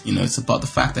present. You know, it's about the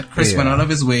fact that Chris went out of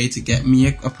his way to get me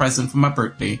a present for my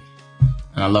birthday.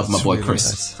 And I love my boy really Chris.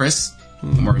 Nice. Chris,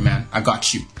 don't worry, man. I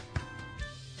got you.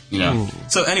 You know.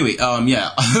 So anyway, so I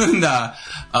got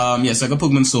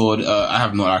Pokemon Sword. I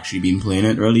have not actually been playing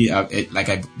it really.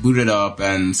 I booted up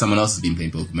and someone else has been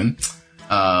playing Pokemon.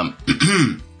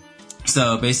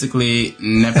 So basically,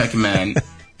 never recommend.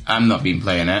 I'm not been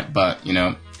playing it, but you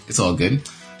know, it's all good.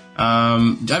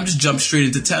 I've just jumped straight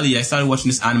into telly. I started watching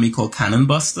this anime called Cannon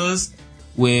Busters,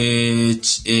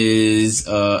 which is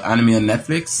anime on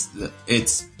Netflix.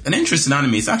 It's an interesting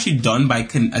anime. It's actually done by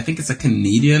I think it's a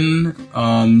Canadian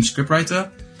scriptwriter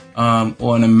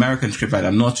or an American scriptwriter.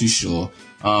 I'm not too sure.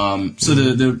 So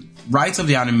the writer of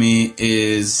the anime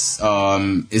is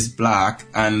black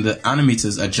and the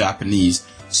animators are Japanese.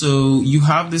 So you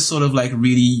have this sort of like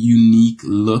really unique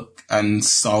look and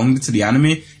sound to the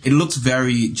anime. It looks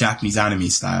very Japanese anime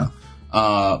style,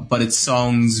 but it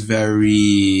sounds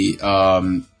very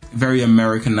very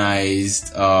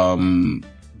Americanized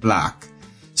black.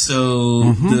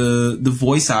 So the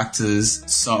voice actors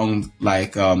sound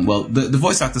like the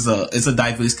voice actors is a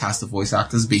diverse cast of voice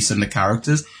actors based on the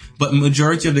characters, but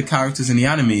majority of the characters in the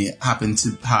anime happen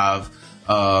to have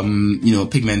you know,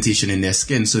 pigmentation in their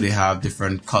skin, so they have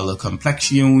different color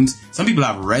complexions. Some people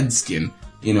have red skin,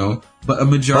 you know, but a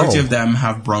majority of them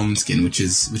have brown skin, which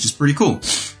is pretty cool.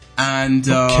 And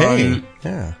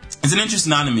it's an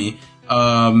interesting anime.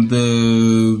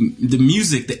 The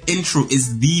music, the intro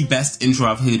is the best intro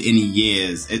I've heard in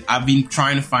years. I've been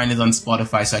trying to find it on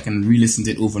Spotify so I can re-listen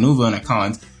to it over and over, and I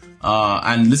can't.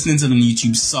 And listening to it on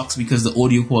YouTube sucks because the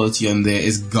audio quality on there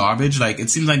is garbage. Like, it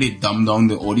seems like they dumbed down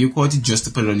the audio quality just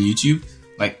to put it on YouTube.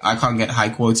 Like, I can't get high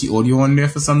quality audio on there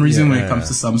for some reason when it comes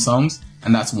to some songs,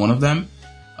 and that's one of them.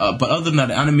 But other than that,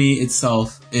 the anime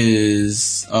itself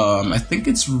is, I think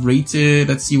it's rated,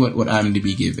 let's see what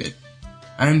IMDb gave it.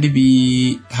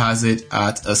 IMDb has it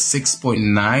at a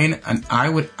 6.9, and I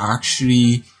would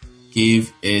actually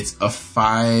give it a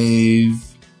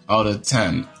 5 out of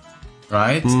 10.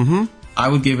 Right? I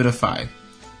would give it a 5.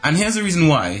 And here's the reason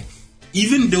why.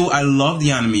 Even though I love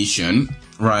the animation,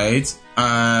 right?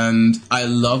 And I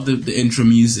love the intro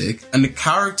music, and the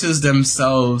characters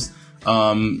themselves,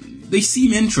 they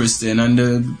seem interesting, and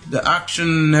the action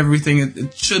and everything,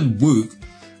 it should work.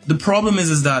 The problem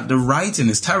is that the writing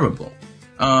is terrible.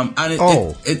 And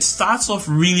it starts off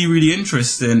really, really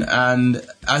interesting, and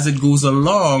as it goes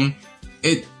along,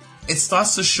 it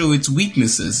starts to show its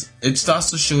weaknesses. It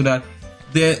starts to show that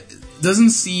there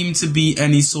doesn't seem to be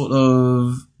any sort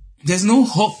of, there's no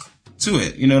hook to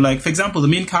it. You know, like, for example, the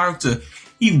main character,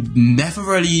 he never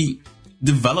really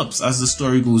develops as the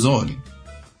story goes on.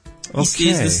 He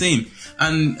stays the same.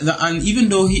 And even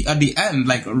though he, at the end,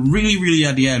 like, really, really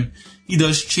at the end, he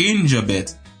does change a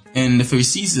bit in the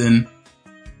first season,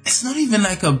 it's not even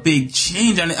like a big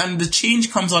change, and the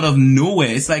change comes out of nowhere.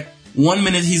 It's like 1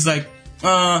 minute he's like,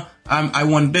 I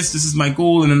want this is my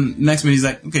goal, and then the next minute he's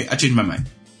like, okay, I changed my mind.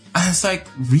 And it's like,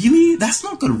 really? That's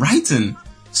not good writing.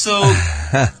 So,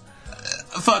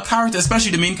 for a character,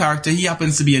 especially the main character, he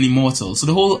happens to be an immortal. So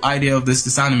the whole idea of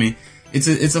this anime, it's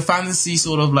a fantasy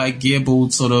sort of like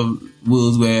Gearbolt sort of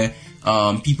world where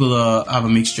people have a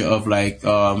mixture of like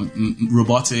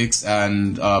robotics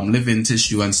and living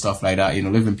tissue and stuff like that,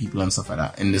 living people and stuff like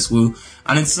that in this world.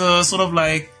 And it's sort of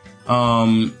like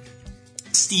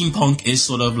steampunk-ish,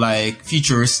 sort of like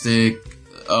futuristic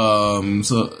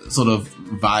sort of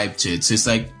vibe to it. So it's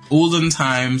like olden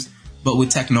times, but with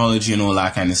technology and all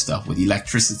that kind of stuff, with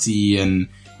electricity and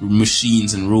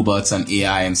machines and robots and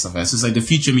AI and stuff like that. So it's like the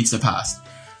future meets the past.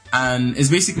 And it's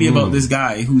basically about this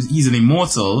guy he's an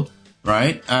immortal,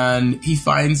 right? And he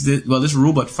finds this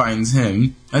robot finds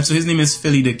him. And so his name is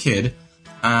Philly the Kid.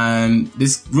 And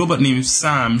this robot named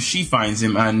Sam, she finds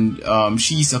him, and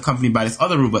she's accompanied by this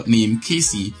other robot named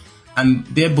Casey. And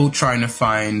they're both trying to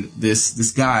find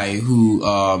this guy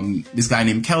this guy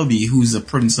named Kelby, who's a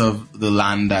prince of the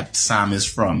land that Sam is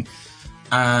from.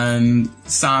 And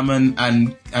Sam and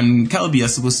Kelby are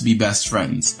supposed to be best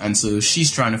friends. And so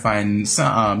she's trying to find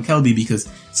Kelby because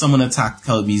someone attacked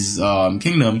Kelby's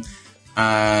kingdom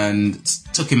and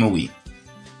took him away.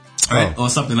 Right? Or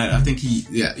something like that. I think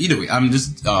either way, I'm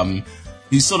just,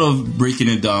 he's sort of breaking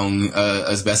it down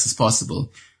as best as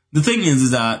possible. The thing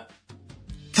is that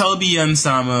Kelby and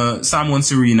Sam wants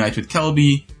to reunite with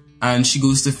Kelby, and she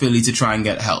goes to Philly to try and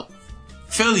get help.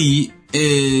 Philly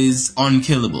is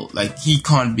unkillable. Like, he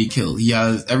can't be killed.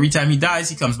 Every time he dies,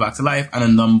 he comes back to life,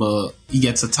 and he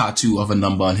gets a tattoo of a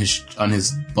number on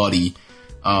his body,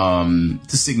 to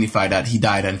signify that he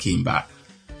died and came back.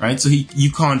 Right? So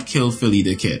you can't kill Philly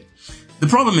the Kid. The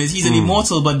problem is he's an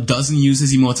immortal, but doesn't use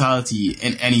his immortality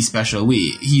in any special way.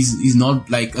 He's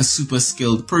not like a super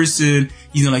skilled person.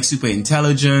 He's not like super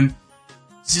intelligent.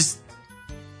 He's just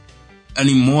an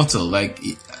immortal. Like,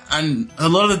 and a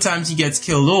lot of the times he gets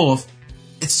killed off,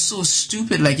 it's so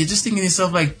stupid. Like, you're just thinking to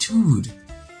yourself, like, dude,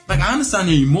 like, I understand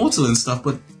you're immortal and stuff,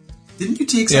 but didn't you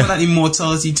take some of that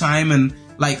immortality time and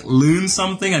like learn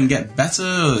something and get better,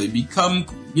 or become,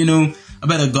 a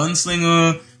better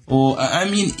gunslinger? Or, I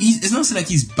mean, it's not like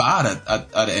he's bad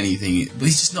at anything, but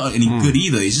he's just not any good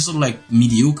either. He's just sort of like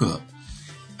mediocre.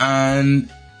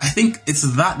 And I think it's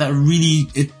that really,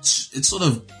 it sort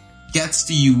of gets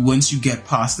to you once you get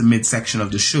past the midsection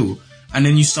of the show. And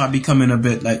then you start becoming a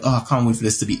bit like, oh, I can't wait for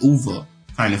this to be over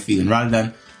kind of feeling, rather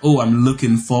than, oh, I'm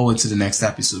looking forward to the next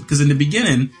episode. Because in the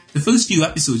beginning, the first few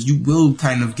episodes, you will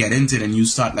kind of get into it and you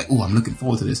start like, oh, I'm looking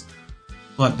forward to this.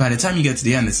 But by the time you get to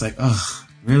the end, it's like, oh,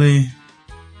 really?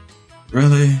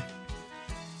 Really?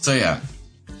 So yeah,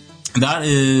 that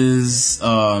is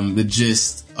the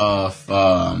gist of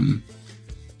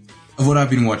what I've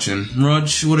been watching.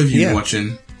 Raj, what have you been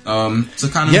watching? So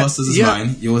Cannon Busters is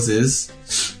mine. Yours is?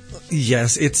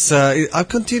 Yes, it's I've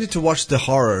continued to watch the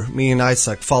horror, me and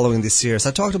Isaac, following this series.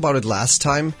 I talked about it last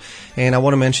time, and I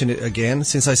want to mention it again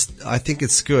since I think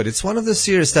it's good. It's one of the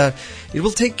series that it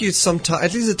will take you some time.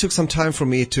 At least it took some time for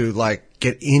me to like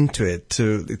get into it.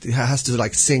 It has to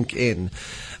like sink in.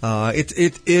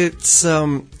 It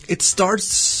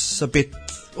starts a bit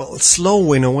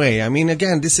slow in a way. I mean,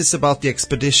 again, this is about the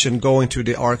expedition going to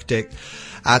the Arctic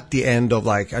at the end of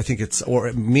like, I think it's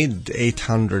mid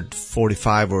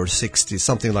 845 or 60,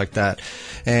 something like that.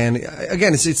 And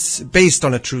again, it's based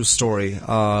on a true story.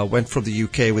 Went from the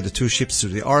UK with the 2 ships to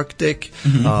the Arctic.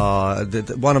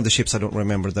 One of the ships I don't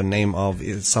remember the name of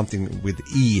is something with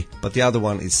E, but the other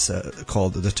one is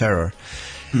called the Terror.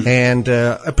 And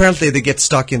apparently they get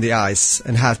stuck in the ice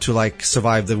and have to like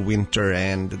survive the winter,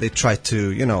 and they try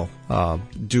to,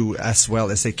 do as well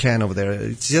as they can over there.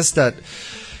 It's just that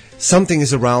something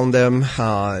is around them.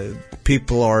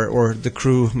 People or the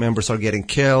crew members are getting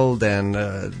killed, and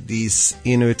these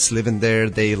Inuits living there,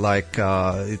 they like,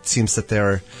 it seems that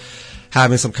they're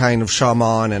having some kind of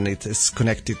shaman, and it is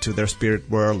connected to their spirit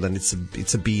world, and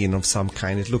it's a being of some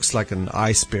kind. It looks like an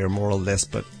ice bear, more or less,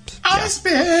 but ice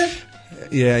bear.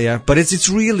 Yeah, but it's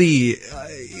really,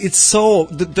 it's so,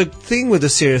 the thing with the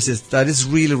series is that it's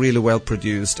really, really well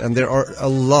produced, and there are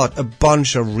a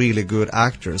bunch of really good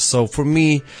actors. So for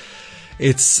me,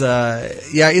 it's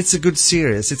a good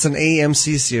series. It's an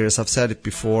AMC series, I've said it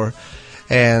before,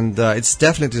 and it's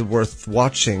definitely worth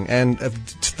watching. And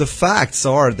the facts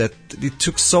are that it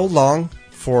took so long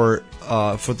for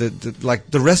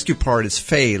the rescue parties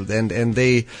failed, and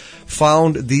they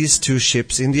found these two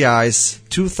ships in the ice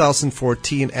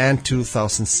 2014 and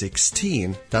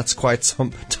 2016. That's quite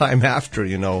some time after,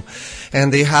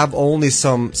 and they have only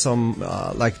some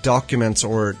like documents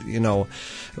or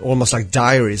almost like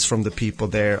diaries from the people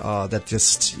there that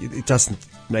just it doesn't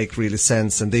make really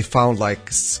sense, and they found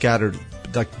like scattered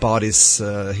like bodies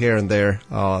here and there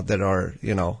that are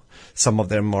some of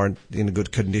them aren't in a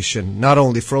good condition, not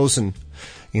only frozen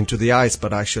into the ice,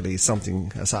 but actually something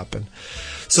has happened.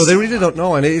 So they really don't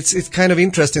know, and it's kind of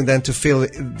interesting then to fill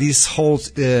these holes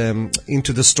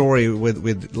into the story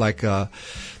with like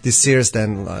this series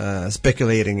then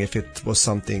speculating if it was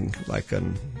something like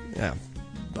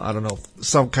I don't know,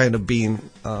 some kind of being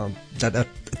that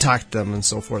attacked them and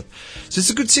so forth. So it's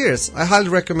a good series. I highly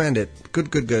recommend it.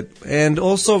 Good. And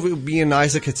also, me and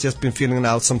Isaac has just been feeling it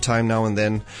out some time now and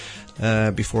then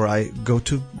before I go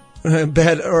to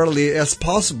bed early as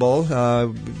possible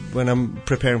when I'm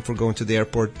preparing for going to the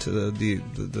airport.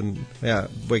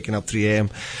 Waking up 3 a.m.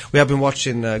 We have been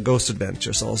watching Ghost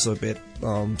Adventures also a bit,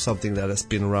 something that has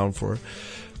been around for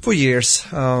years.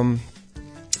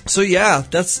 So yeah,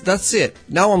 that's it.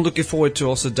 Now I'm looking forward to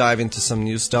also dive into some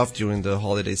new stuff during the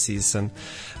holiday season.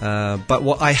 But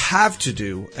what I have to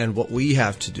do and what we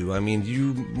have to do, I mean,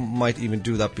 you might even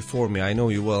do that before me, I know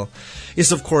you will,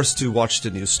 is of course to watch the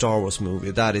new Star Wars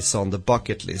movie. That is on the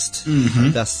bucket list.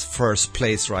 Mm-hmm. That's first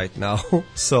place right now.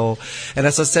 So, and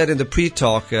as I said in the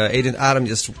pre-talk, Aiden Adam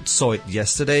just saw it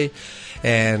yesterday.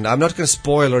 And I'm not going to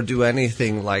spoil or do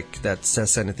anything like that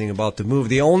says anything about the movie.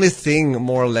 The only thing,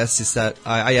 more or less, is that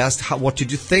I asked, what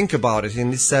did you think about it? And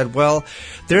he said, well,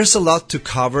 there's a lot to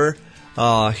cover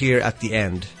here at the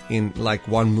end in like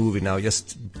one movie now,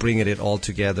 just bringing it all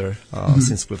together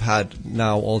since we've had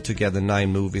now altogether 9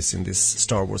 movies in this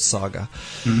Star Wars saga.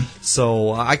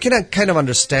 So I can kind of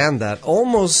understand that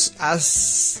almost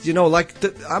as, like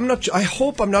I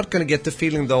hope I'm not going to get the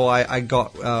feeling though I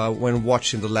got when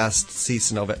watching the last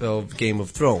season of Game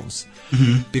of Thrones.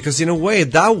 Because in a way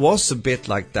that was a bit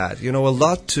like that, a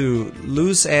lot to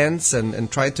loose ends and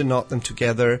try to knot them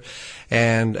together.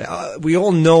 And we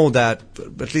all know that,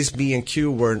 at least me and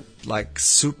Q weren't like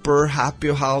super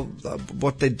happy how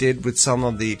what they did with some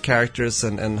of the characters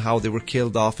and how they were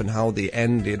killed off and how they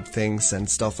ended things and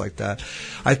stuff like that.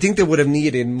 I think they would have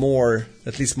needed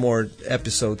at least more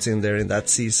episodes in there in that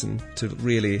season to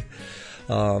really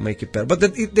make it better. But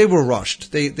they were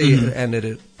rushed. They ended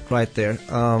it right there.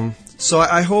 So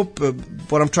I hope,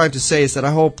 what I'm trying to say is that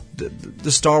I hope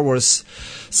the Star Wars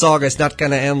saga is not going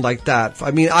to end like that.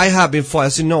 I mean, I have been,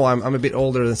 as you know, I'm a bit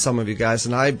older than some of you guys,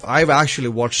 and I've actually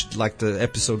watched like the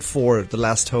episode 4, The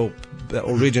Last Hope,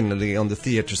 originally on the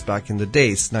theaters back in the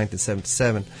days,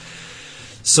 1977.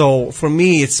 So for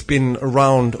me, it's been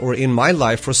around or in my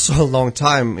life for so long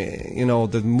time,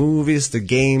 the movies, the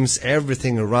games,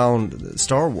 everything around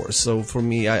Star Wars. So for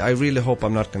me, I really hope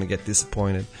I'm not going to get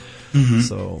disappointed.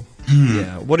 So,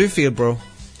 yeah. What do you feel, bro?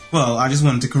 Well, I just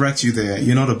wanted to correct you there.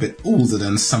 You're not a bit older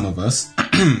than some of us.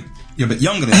 You're a bit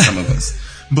younger than some of us.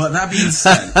 But that being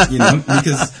said,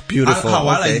 because beautiful. I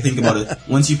like to think about it,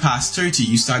 once you pass 30,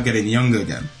 you start getting younger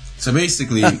again. So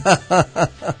basically, okay.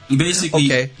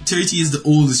 30 is the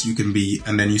oldest you can be,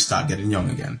 and then you start getting young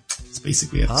again. That's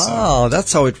basically it. Oh,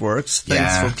 that's how it works.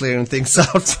 Thanks for clearing things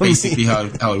out for basically me.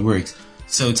 how it works.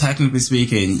 So technically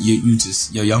speaking,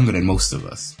 you're younger than most of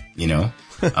us,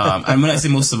 and when I say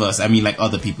most of us, I mean like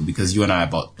other people, because you and I are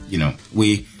about,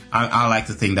 I like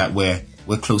to think that we're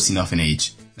close enough in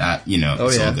age that,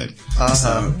 it's all good.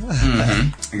 So,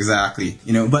 exactly.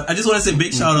 But I just want to say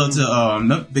big shout out to,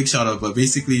 not big shout out, but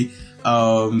basically,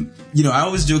 I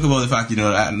always joke about the fact,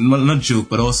 not joke,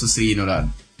 but also say, that,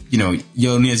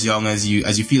 you're only as young as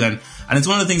you feel. And it's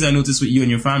one of the things I noticed with you and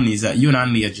your family is that you and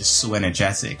Andy are just so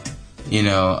energetic,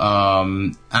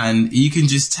 and you can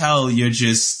just tell you're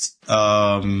just,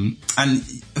 and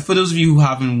for those of you who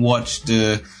haven't watched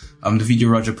the video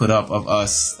Roger put up of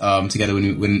us together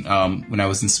when I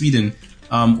was in Sweden,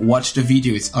 watch the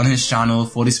video. It's on his channel,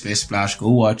 40 Space Splash. Go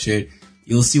watch it.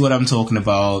 You'll see what I'm talking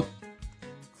about.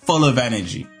 Full of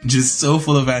energy, just so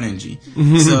full of energy.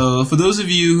 So for those of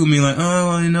you who may like,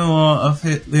 I've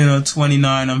hit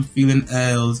 29, I'm feeling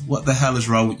ill. What the hell is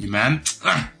wrong with you, man?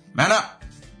 Man up.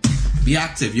 Be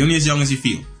active. You're only as young as you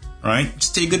feel. Right?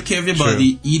 Just take good care of your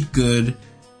body. Eat good.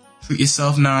 Treat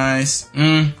yourself nice.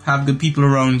 Have good people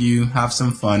around you. Have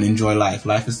some fun. Enjoy life.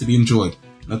 Life is to be enjoyed.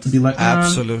 Not to be like,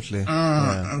 absolutely.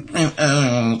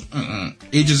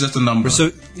 Age is just a number.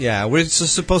 We're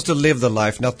supposed to live the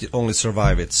life, not only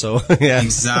survive it. So, yeah.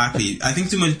 Exactly. I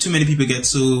think too many people get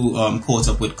so caught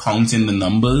up with counting the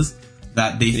numbers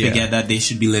that they forget that they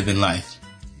should be living life.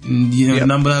 The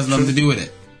number has nothing to do with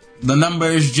it. The number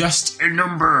is just a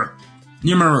number.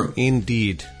 Numero.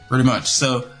 Indeed. Pretty much.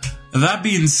 So, that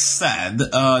being said,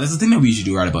 there's a thing that we usually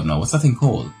do right about now. What's that thing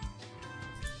called?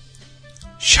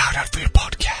 Shout out for your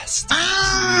podcast.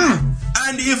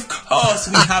 And of course,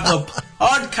 we have a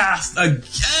podcast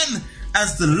again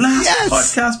as the last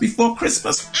podcast before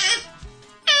Christmas.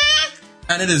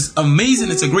 And it is amazing.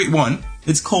 It's a great one.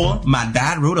 It's called My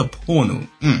Dad Wrote a Porno.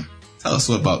 Tell us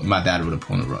what about My Dad Wrote a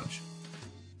Porno, Raj.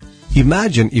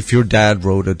 Imagine if your dad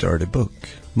wrote a dirty book.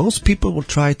 Most people will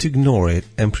try to ignore it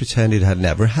and pretend it had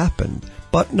never happened,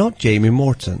 but not Jamie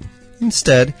Morton.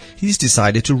 Instead, he's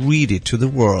decided to read it to the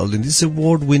world in this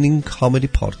award-winning comedy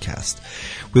podcast.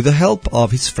 With the help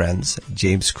of his friends,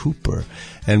 James Cooper,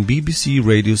 and BBC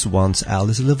Radio 1's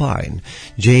Alice Levine,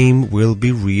 James will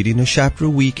be reading a chapter a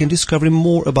week and discovering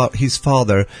more about his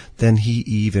father than he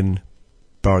even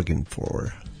bargained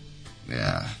for.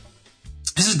 Yeah.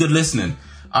 This is good listening.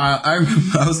 I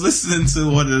remember I was listening to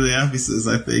one of the episodes,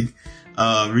 I think,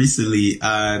 recently,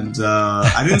 and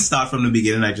I didn't start from the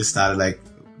beginning. I just started like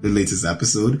the latest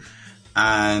episode,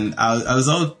 and I was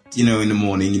out, in the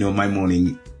morning, my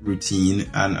morning routine,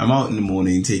 and I'm out in the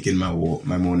morning taking my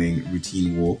morning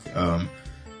routine walk.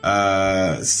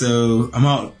 So I'm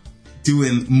out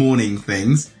doing morning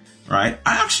things. Right,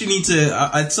 I actually need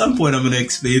to, at some point I'm going to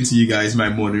explain to you guys my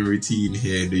morning routine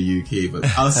here in the UK, but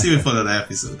I'll save it for another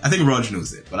episode. I think Raj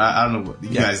knows it, but I don't know what, you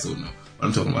guys don't know what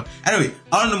I'm talking about. Anyway,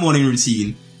 on the morning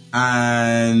routine,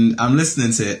 and I'm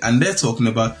listening to it, and they're talking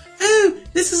about, oh,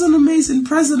 this is an amazing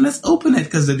present, let's open it,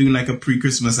 because they're doing like a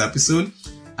pre-Christmas episode,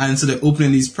 and so they're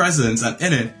opening these presents, and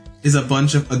in it is a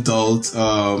bunch of adult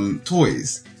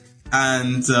toys.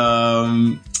 And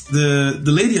the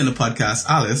lady on the podcast,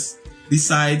 Alice,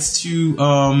 decides to,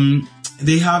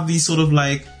 they have these sort of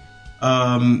like,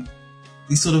 what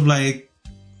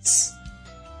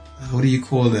do you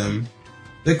call them?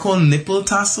 They're called nipple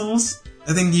tassels.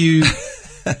 I think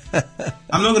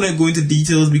I'm not going to go into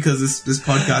details because this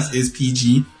podcast is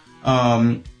PG.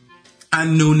 And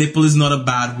no, nipple is not a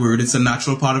bad word. It's a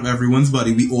natural part of everyone's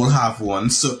body. We all have one.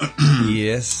 So,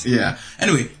 yes. Yeah.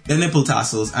 Anyway, they're nipple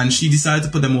tassels, and she decided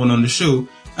to put them on the show.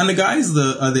 And the guys,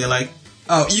 they're like,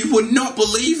 oh, you would not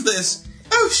believe this.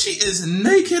 Oh, she is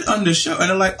naked on the show. And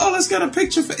they're like, oh, let's get a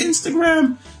picture for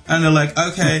Instagram. And they're like,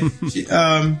 okay,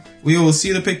 we will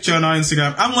see the picture on our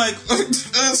Instagram. I'm like,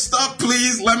 stop,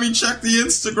 please. Let me check the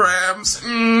Instagrams.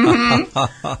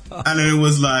 And then it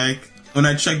was like, when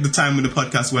I checked the time when the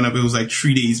podcast went up, it was like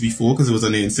 3 days before, because it was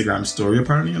on the Instagram story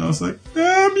apparently. And I was like,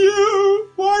 damn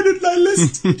you. Why didn't I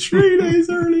listen 3 days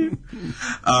earlier?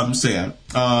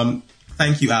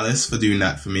 Thank you, Alice, for doing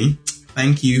that for me.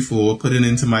 Thank you for putting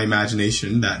into my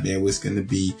imagination that there was going to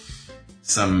be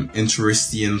some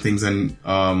interesting things on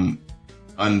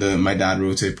the My Dad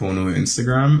Wrote a Porno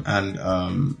Instagram,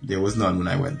 and there was none when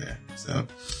I went there. So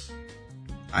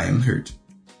I am hurt,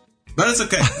 but it's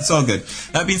okay. It's all good.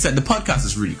 That being said, the podcast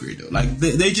is really great though. Like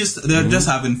they're just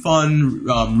having fun,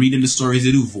 reading the stories.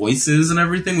 They do voices and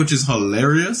everything, which is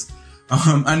hilarious.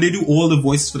 And they do all the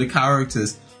voices for the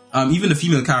characters. Even the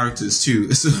female characters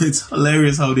too. So it's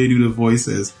hilarious how they do the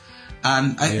voices.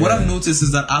 And what I've noticed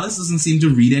is that Alice doesn't seem to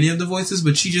read any of the voices,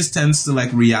 but she just tends to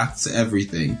like react to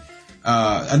everything.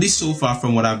 At least so far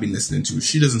from what I've been listening to,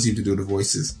 she doesn't seem to do the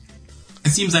voices.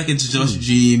 It seems like it's just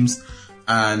James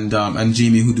and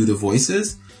Jamie who do the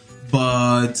voices,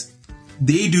 but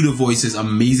they do the voices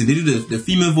amazing. They do the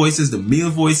female voices, the male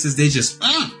voices. They just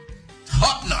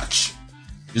top notch.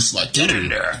 Just like, get in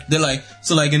there. They're like,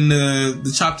 so like in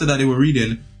the chapter that they were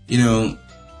reading, in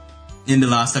the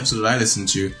last episode that I listened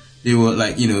to, they were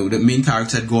like, the main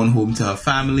character had gone home to her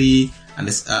family, and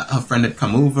her friend had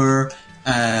come over,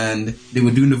 and they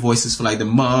were doing the voices for like the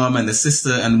mom and the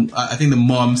sister, and I think the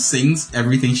mom sings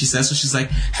everything she says, so she's like,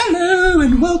 hello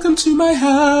and welcome to my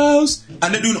house,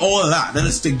 and they're doing all of that. They're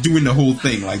just like, doing the whole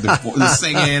thing, like the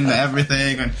singing, the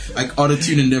everything, and like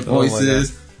auto-tuning their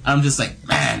voices. I'm just like,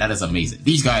 man, that is amazing.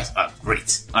 These guys are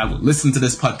great. I will listen to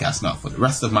this podcast now for the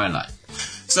rest of my life.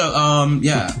 So,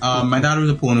 My Dad Wrote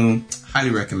a Porno,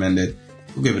 highly recommended.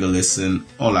 Go give it a listen,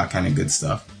 all that kind of good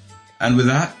stuff. And with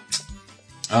that,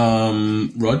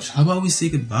 Rog, how about we say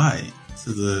goodbye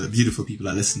to the beautiful people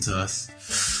that listen to us?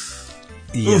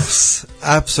 Yes,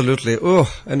 absolutely.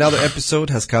 Oh, another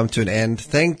episode has come to an end.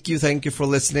 Thank you for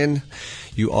listening.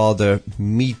 You are the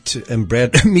meat and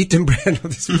bread of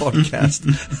this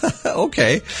podcast.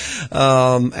 Okay.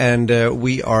 And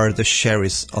we are the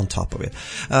cherries on top of it.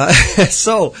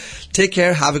 So take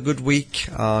care. Have a good week.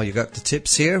 You got the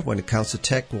tips here when it comes to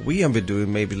tech. What we have been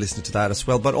doing, maybe listen to that as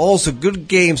well. But also good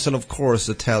games and, of course,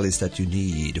 the tellies that you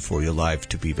need for your life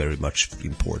to be very much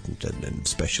important and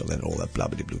special and all that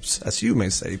blah-blah bloops, as you may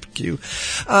say, Q.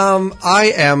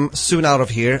 I am soon out of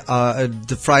here.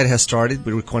 The Friday has started.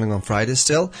 We're recording on Friday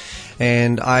still.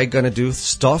 And I'm going to do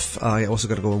stuff. I also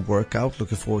got to go and work out.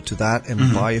 Looking forward to that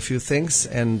and buy a few things.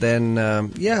 And then,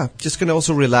 just going to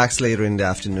also relax later in the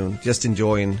afternoon. Just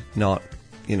enjoying not,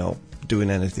 doing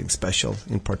anything special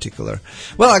in particular.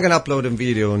 Well, I'm going to upload a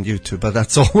video on YouTube, but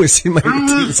that's always in my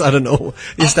routines. I don't know.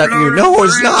 Is that new? No,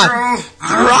 it's not.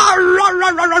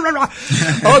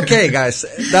 Okay, guys.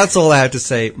 That's all I have to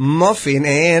say. Muffin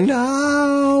and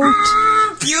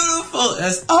out. Beautiful.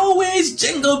 As always,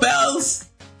 jingle bells.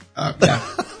 Yeah.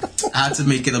 I had to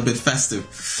make it a bit festive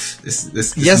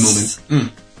this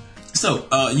moment. So,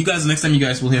 you guys, the next time you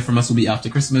guys will hear from us will be after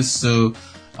Christmas. So,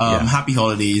 happy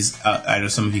holidays. I know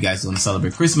some of you guys don't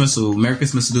celebrate Christmas, so Merry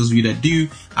Christmas to those of you that do.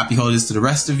 Happy holidays to the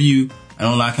rest of you, and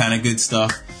all that kind of good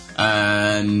stuff.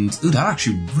 And, that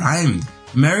actually rhymed.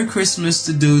 Merry Christmas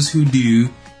to those who do.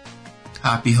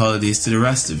 Happy holidays to the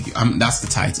rest of you. That's the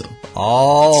title.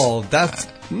 Oh, that's...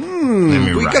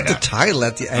 we got the that. title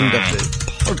at the end of the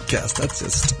podcast.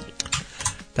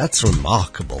 That's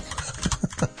remarkable.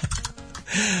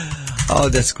 Oh,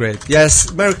 that's great.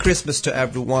 Yes, Merry Christmas to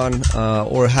everyone,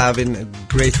 or having a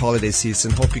great holiday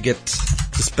season. Hope you get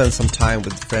to spend some time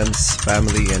with friends,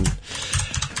 family, and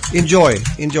enjoy.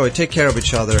 Take care of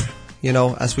each other.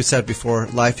 As we said before,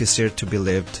 life is here to be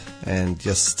lived, and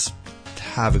just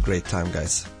have a great time,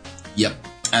 guys. Yep.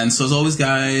 And so as always,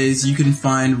 guys, you can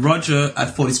find Roger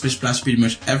at 40 Splish Splash pretty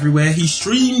much everywhere. He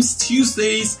streams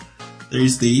Tuesdays,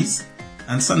 Thursdays,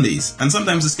 and Sundays. And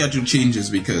sometimes the schedule changes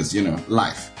because,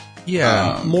 life.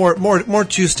 Yeah, more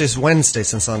Tuesdays,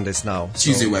 Wednesdays, and Sundays now.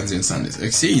 Tuesday, Wednesday, and Sundays.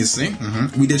 You see?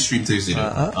 Mm-hmm. We did stream Tuesday,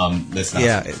 though. Let's not.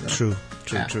 Yeah, true.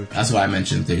 That's why I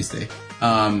mentioned Thursday.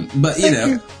 But,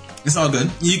 it's all good.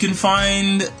 You can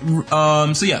find,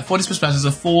 40 Splish Splash is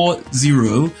a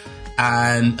 40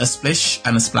 and a splish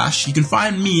and a splash. You can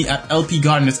find me at LP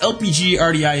Garden. It's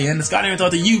LPGRDIN. It's Garden without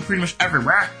the U pretty much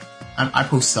everywhere. And I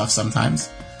post stuff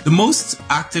sometimes. The most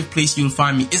active place you'll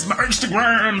find me is my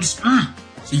Instagrams.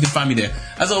 So you can find me there.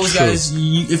 As always, guys,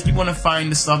 if you want to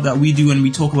find the stuff that we do and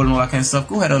we talk about and all that kind of stuff,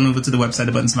 go ahead on over to the website,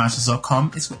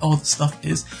 thebuttonsmashers.com. It's where all the stuff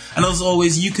is. And as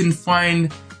always, you can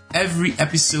find every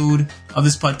episode of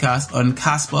this podcast on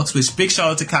Castbox, which big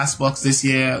shout out to Castbox this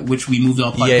year, which we moved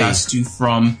our podcast to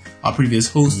from our previous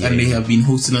host, and they have been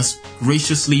hosting us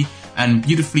graciously and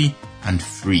beautifully and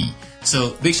free.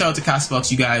 So big shout out to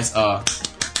Castbox. You guys are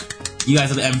the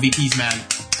MVPs, man.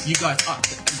 You guys are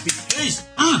the MVPs.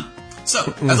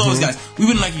 So, as always, guys, we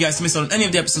wouldn't like you guys to miss out on any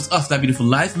of the episodes of That Beautiful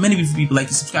Life. Many beautiful people like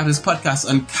to subscribe to this podcast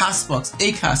on Castbox,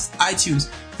 Acast, iTunes,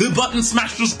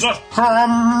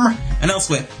 thebuttonsmashers.com, and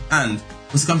elsewhere. And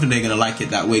what's confident they're going to like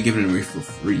it that way, giving it away for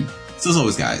free. So, as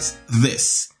always, guys,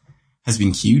 this has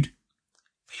been queued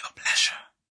for your pleasure.